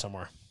teachers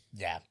somewhere.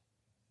 Yeah.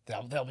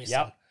 There'll be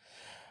some.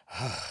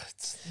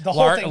 The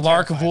whole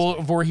Lark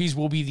Voorhees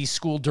will be the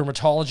school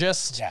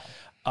dermatologist. Yeah.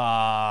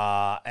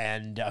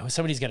 And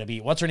somebody's going to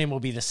be, what's her name will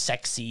be the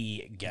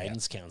sexy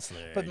guidance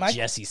counselor, but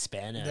Jessie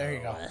Spano. There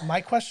you go.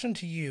 My question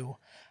to you,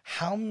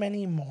 how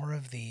many more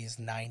of these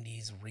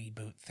 90s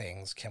reboot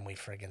things can we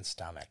friggin'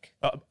 stomach?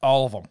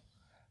 All of them.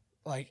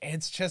 Like,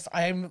 it's just,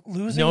 I'm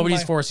losing.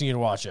 Nobody's forcing you to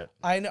watch it.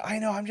 I know.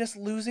 I'm just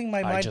losing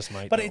my mind. I just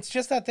might. But it's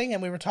just that thing,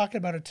 and we were talking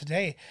about it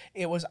today.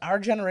 It was our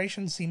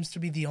generation seems to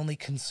be the only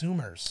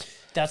consumers.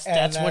 That's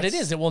what it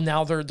is. Well,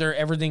 now they're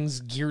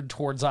everything's geared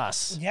towards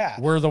us. Yeah,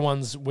 we're the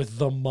ones with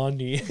the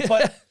money.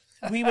 But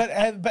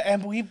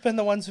and we've been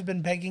the ones who've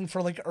been begging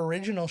for like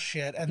original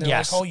shit, and they're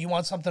like, "Oh, you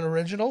want something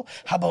original?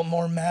 How about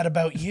more Mad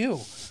About You?"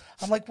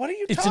 I'm like, what are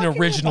you talking about? It's an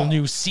original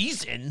new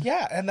season.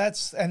 Yeah, and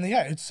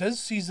it says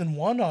season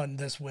 1 on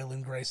this Will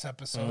and Grace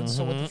episode,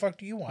 so what the fuck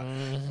do you want?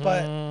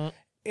 But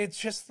it's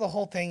just, the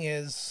whole thing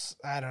is,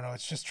 I don't know,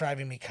 it's just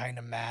driving me kind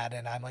of mad,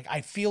 and I'm like,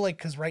 I feel like,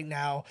 because right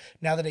now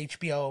that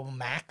HBO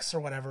Max or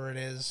whatever it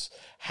is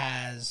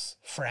has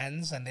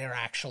Friends, and they're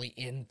actually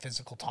in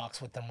physical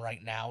talks with them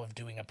right now of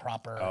doing a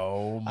proper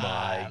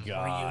God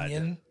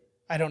reunion.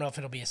 I don't know if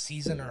it'll be a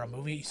season or a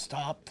movie.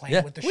 Stop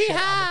playing with the shit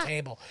on the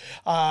table.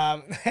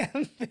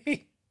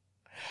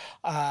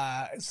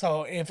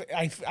 So if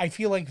I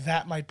feel like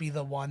that might be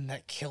the one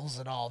that kills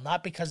it all,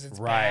 not because it's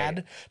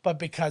bad, but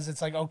because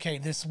it's like, okay,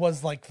 this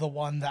was like the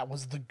one that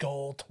was the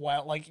goal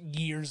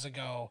years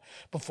ago,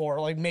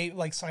 before like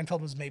Seinfeld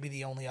was maybe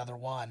the only other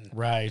one,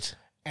 right?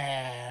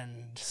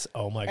 And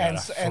oh my god,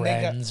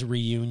 Friends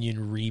reunion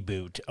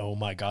reboot. Oh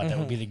my god, that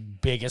would be the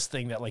biggest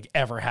thing that like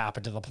ever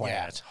happened to the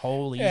planet.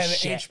 Holy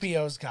shit. And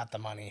HBO's got the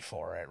money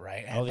for it,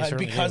 right? But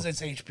because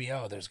it's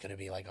HBO, there's going to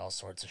be like all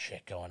sorts of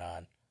shit going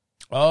on.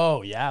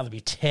 Oh yeah, there'll be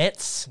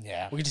tits.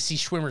 Yeah, we get to see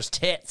Schwimmer's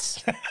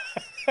tits.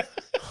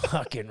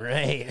 Fucking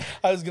right.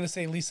 I was gonna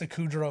say Lisa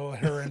Kudrow,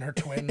 her and her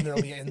twin.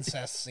 There'll be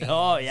incest scenes.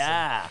 Oh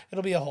yeah,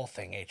 it'll be a whole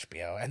thing.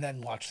 HBO, and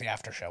then watch the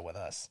after show with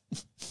us.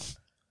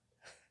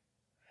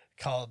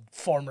 Called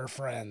Former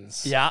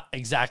Friends. Yeah,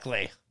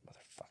 exactly.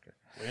 Motherfucker.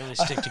 We only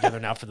stick together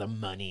now for the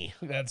money.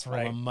 That's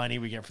right. All the money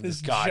we get from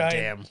this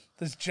giant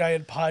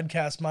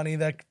podcast money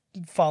that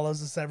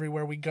follows us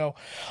everywhere we go.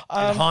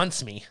 It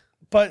haunts me.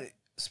 But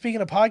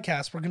speaking of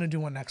podcasts, we're going to do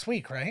one next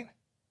week, right?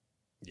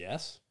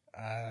 Yes.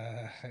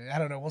 I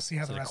don't know. We'll see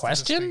how the rest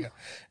question? of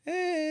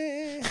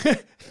this thing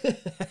goes.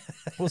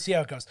 We'll see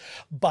how it goes.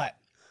 But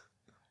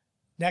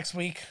next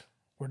week,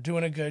 we're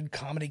doing a good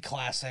comedy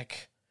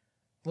classic.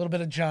 A little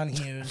bit of John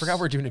Hughes. I forgot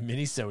we're doing a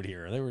mini-sode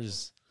here. I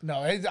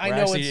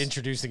know it's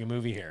introducing a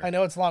movie here. I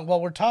know it's long. Well,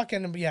 we're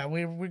talking. Yeah,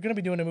 we're going to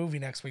be doing a movie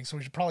next week, so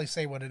we should probably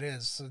say what it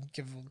is. So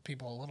give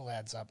people a little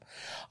heads up.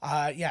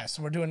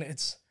 So we're doing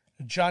it's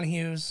John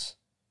Hughes,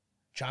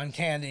 John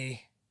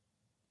Candy,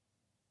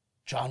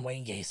 John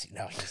Wayne Gacy.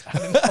 No, he's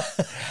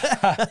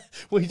not.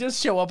 Well, he does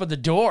show up at the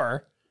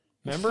door.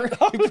 Remember,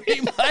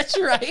 pretty much,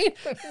 right?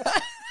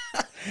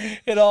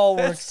 It all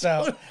works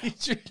out.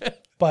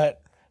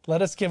 But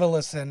let us give a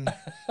listen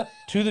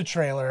to the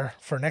trailer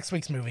for next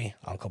week's movie,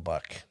 Uncle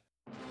Buck.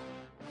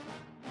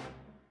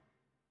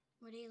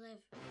 Where do you live?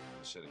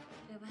 The city.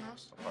 Do you have a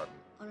house? Apartment.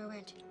 On a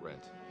rent?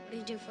 Rent. What do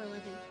you do for a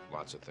living?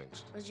 Lots of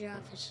things. Where's your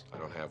office? I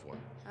don't have one.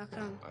 How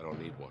come? I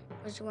don't need one.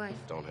 Where's your wife?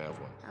 Don't have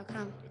one. How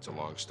come? It's a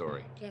long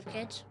story. Do you have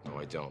kids? No,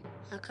 I don't.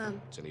 How come?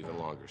 It's an even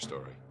longer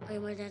story. Are you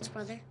my dad's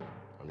brother?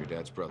 I'm your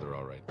dad's brother,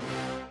 all right.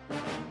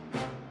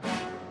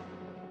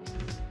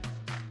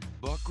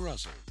 Buck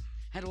Russell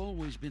had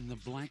always been the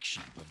black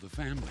sheep of the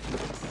family.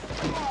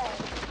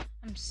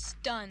 I'm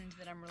stunned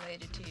that I'm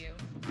related to you.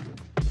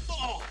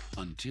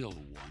 Until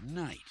one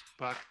night.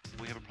 Buck,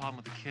 we have a problem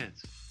with the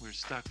kids. We're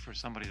stuck for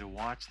somebody to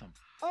watch them.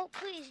 Oh,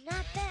 please,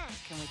 not that.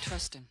 Can we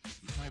trust him?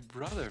 My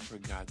brother, for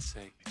God's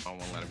sake. I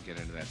won't let him get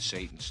into that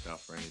Satan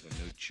stuff or any of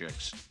the new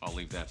chicks. I'll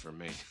leave that for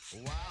me.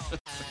 Wow.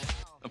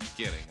 I'm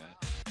kidding,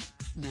 huh?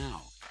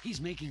 Now,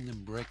 he's making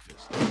them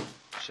breakfast.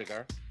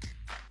 Cigar?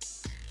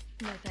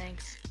 No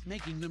thanks.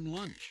 Making them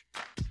lunch.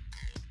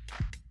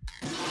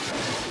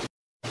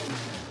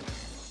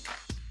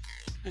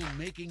 And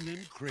making them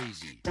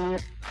crazy.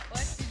 What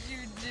did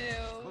you do?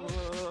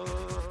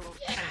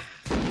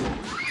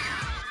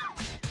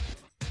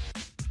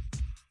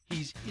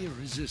 He's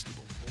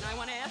irresistible. And I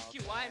want to ask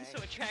you why I'm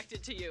so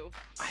attracted to you.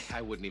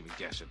 I wouldn't even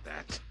guess at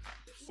that.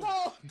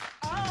 Whoa!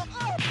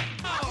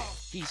 Oh!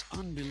 He's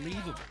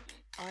unbelievable.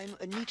 I'm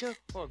Anita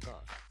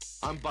Horgar.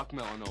 I'm Buck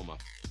Melanoma.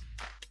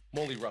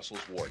 Molly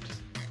Russell's wart.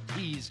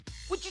 He's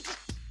Would you just...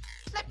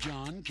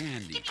 John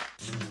Candy.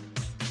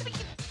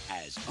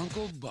 as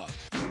Uncle Buck.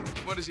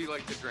 What does he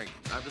like to drink?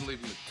 I've been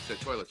leaving the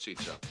toilet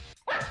seats up.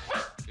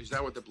 Is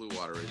that what the blue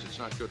water is? It's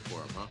not good for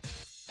him, huh?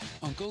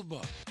 Uncle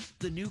Buck,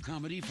 the new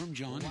comedy from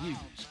John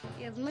Hughes.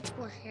 You have much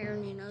more hair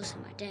on your nose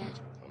than my dad.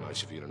 Well,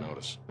 nice of you to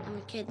notice. I'm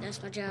a kid,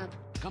 that's my job.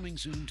 Coming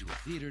soon to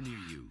a theater near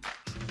you.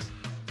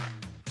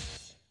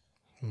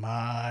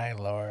 My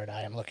Lord,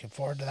 I am looking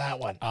forward to that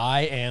one.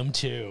 I am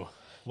too.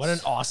 What an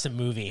awesome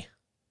movie.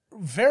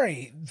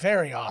 Very,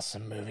 very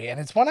awesome movie. And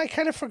it's one I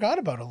kind of forgot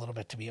about a little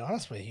bit, to be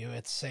honest with you.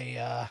 It's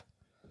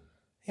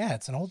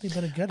it's an oldie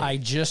but a goodie.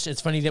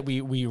 It's funny that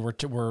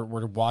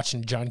we're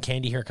watching John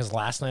Candy here because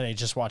last night I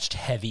just watched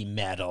Heavy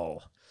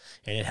Metal.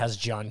 And it has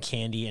John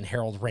Candy and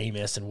Harold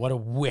Ramis, and what a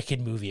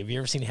wicked movie. Have you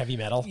ever seen Heavy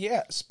Metal?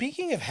 Yeah,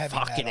 speaking of heavy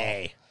Fucking metal.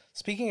 A.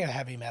 Speaking of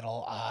heavy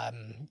metal,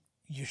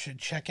 you should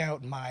check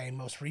out my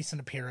most recent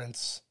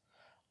appearance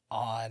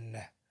on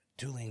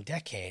Dueling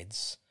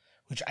Decades,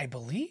 which I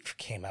believe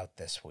came out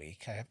this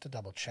week. I have to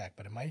double check,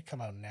 but it might come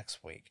out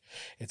next week.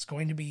 It's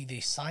going to be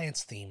the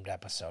science-themed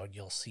episode.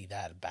 You'll see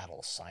that Battle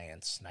of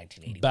Science,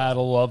 1981.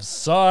 Battle of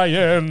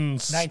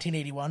Science!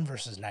 1981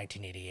 versus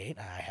 1988.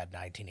 I had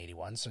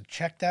 1981, so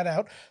check that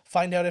out.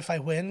 Find out if I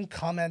win.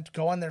 Comment,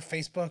 go on their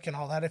Facebook and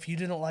all that. If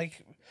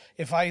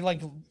I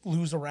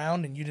lose a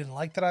round and you didn't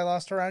like that I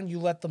lost a round, you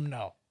let them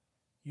know.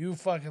 You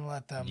fucking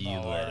let them know,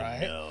 all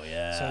right? know,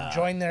 yeah. So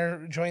join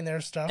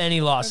their stuff.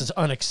 Any loss is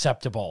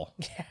unacceptable.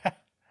 Yeah.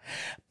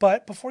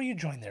 But before you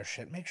join their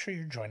shit, make sure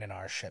you're joining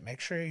our shit. Make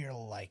sure you're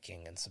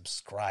liking and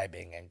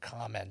subscribing and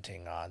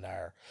commenting on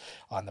the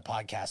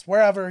podcast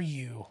wherever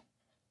you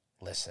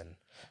listen.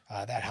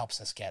 That helps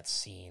us get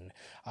seen.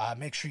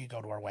 Make sure you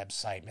go to our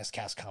website,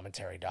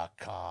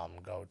 miscastcommentary.com.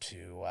 Go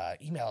to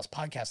email us,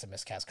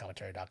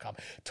 podcast@miscastcommentary.com.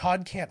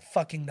 Todd can't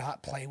fucking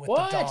not play with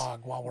the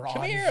dog while we're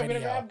on video. I'm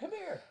going to grab him. Come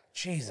here.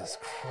 Jesus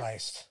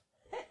Christ.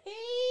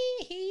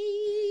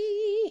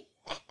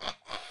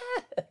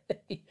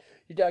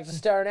 Your dog's a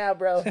star now,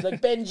 bro. He's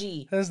like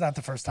Benji. This is not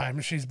the first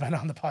time she's been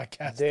on the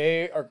podcast.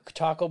 They are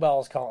Taco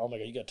Bell's calling. Oh my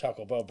God, you got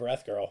Taco Bell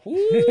breath, girl.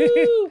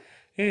 Woo!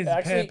 He's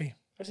happy.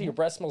 Actually, your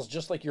breath smells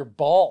just like your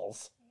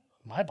balls.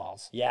 My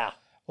balls? Yeah.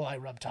 Well, I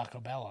rub Taco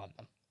Bell on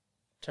them.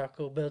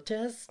 Taco Bell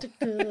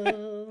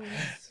testicles.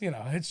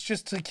 It's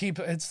just to keep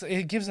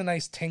it gives a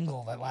nice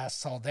tingle that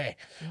lasts all day.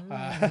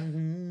 I have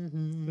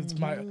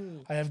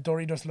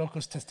Doritos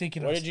Locos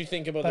Testiculos. What did you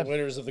think about the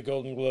winners of the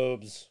Golden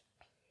Globes?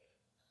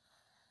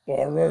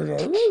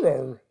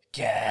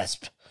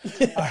 Gasp.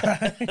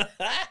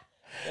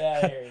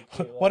 Yeah,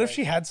 what if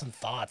she had some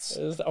thoughts?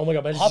 Oh my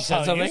God, imagine she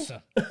said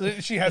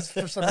something. She has,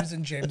 for some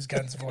reason, James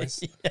Gunn's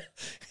voice. Yeah.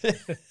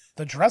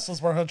 The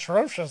dresses were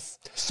atrocious.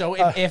 So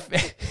if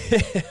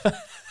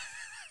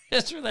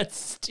just for that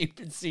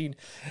stupid scene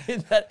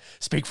in that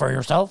 "Speak for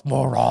Yourself,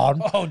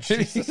 Moron." Oh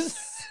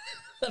Jesus.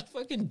 That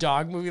fucking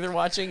dog movie they're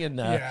watching in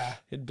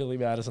Billy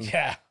Madison.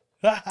 Yeah.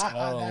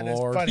 That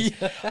Lord. Is funny.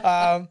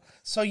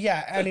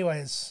 Yeah.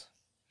 Anyways,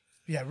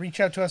 reach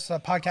out to us,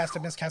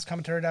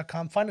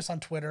 podcast@miscastcommentary.com. Find us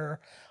on Twitter.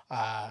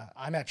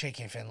 I'm at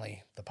JK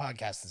Finley. The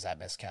podcast is at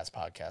Miscast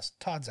Podcast.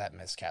 Todd's at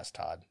Miscast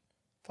Todd.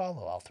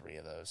 Follow all three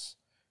of those.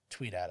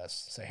 Tweet at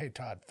us. Say, hey,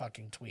 Todd,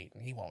 fucking tweet.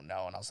 And he won't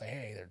know. And I'll say,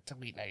 hey, they're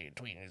tweeting at you.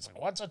 Tweeting. He's like,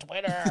 what's a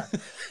Twitter?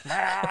 We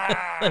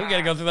got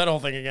to go through that whole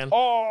thing again.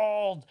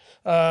 Old.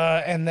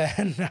 And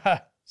then...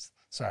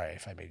 sorry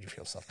if I made you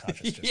feel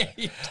self-conscious.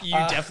 You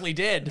definitely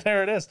did.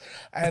 There it is.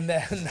 And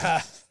then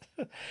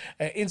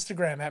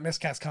Instagram at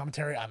Miscast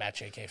Commentary. I'm at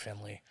JK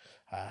Finley.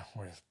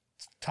 Where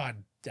Todd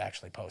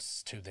actually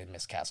posts to the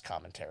Miscast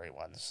Commentary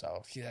ones.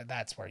 So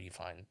that's where you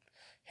find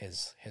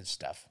his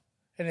stuff.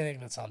 Anything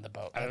that's on the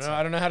boat.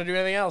 I don't know how to do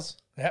anything else.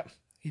 Yep.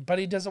 But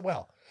he does it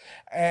well.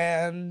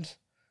 And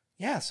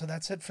so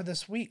that's it for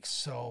this week.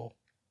 So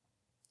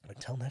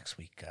until next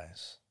week,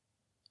 guys.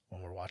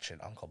 When we're watching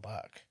Uncle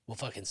Buck. We'll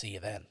fucking see you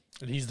then.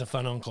 And he's the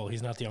fun uncle.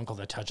 He's not the uncle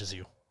that touches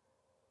you.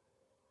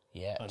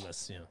 Yeah.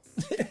 Unless,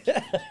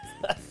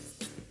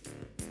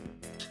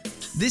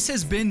 This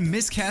has been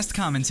Miscast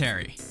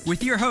Commentary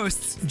with your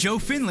hosts, Joe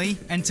Finley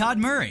and Todd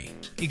Murray.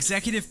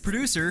 Executive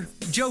producer,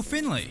 Joe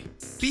Finley.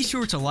 Be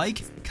sure to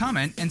like,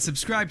 comment, and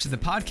subscribe to the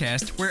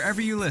podcast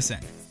wherever you listen.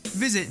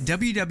 Visit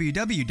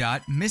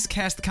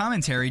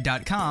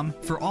www.miscastcommentary.com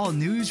for all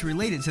news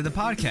related to the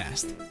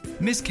podcast.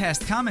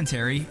 Miscast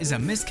Commentary is a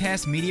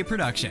Miscast Media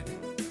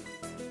production.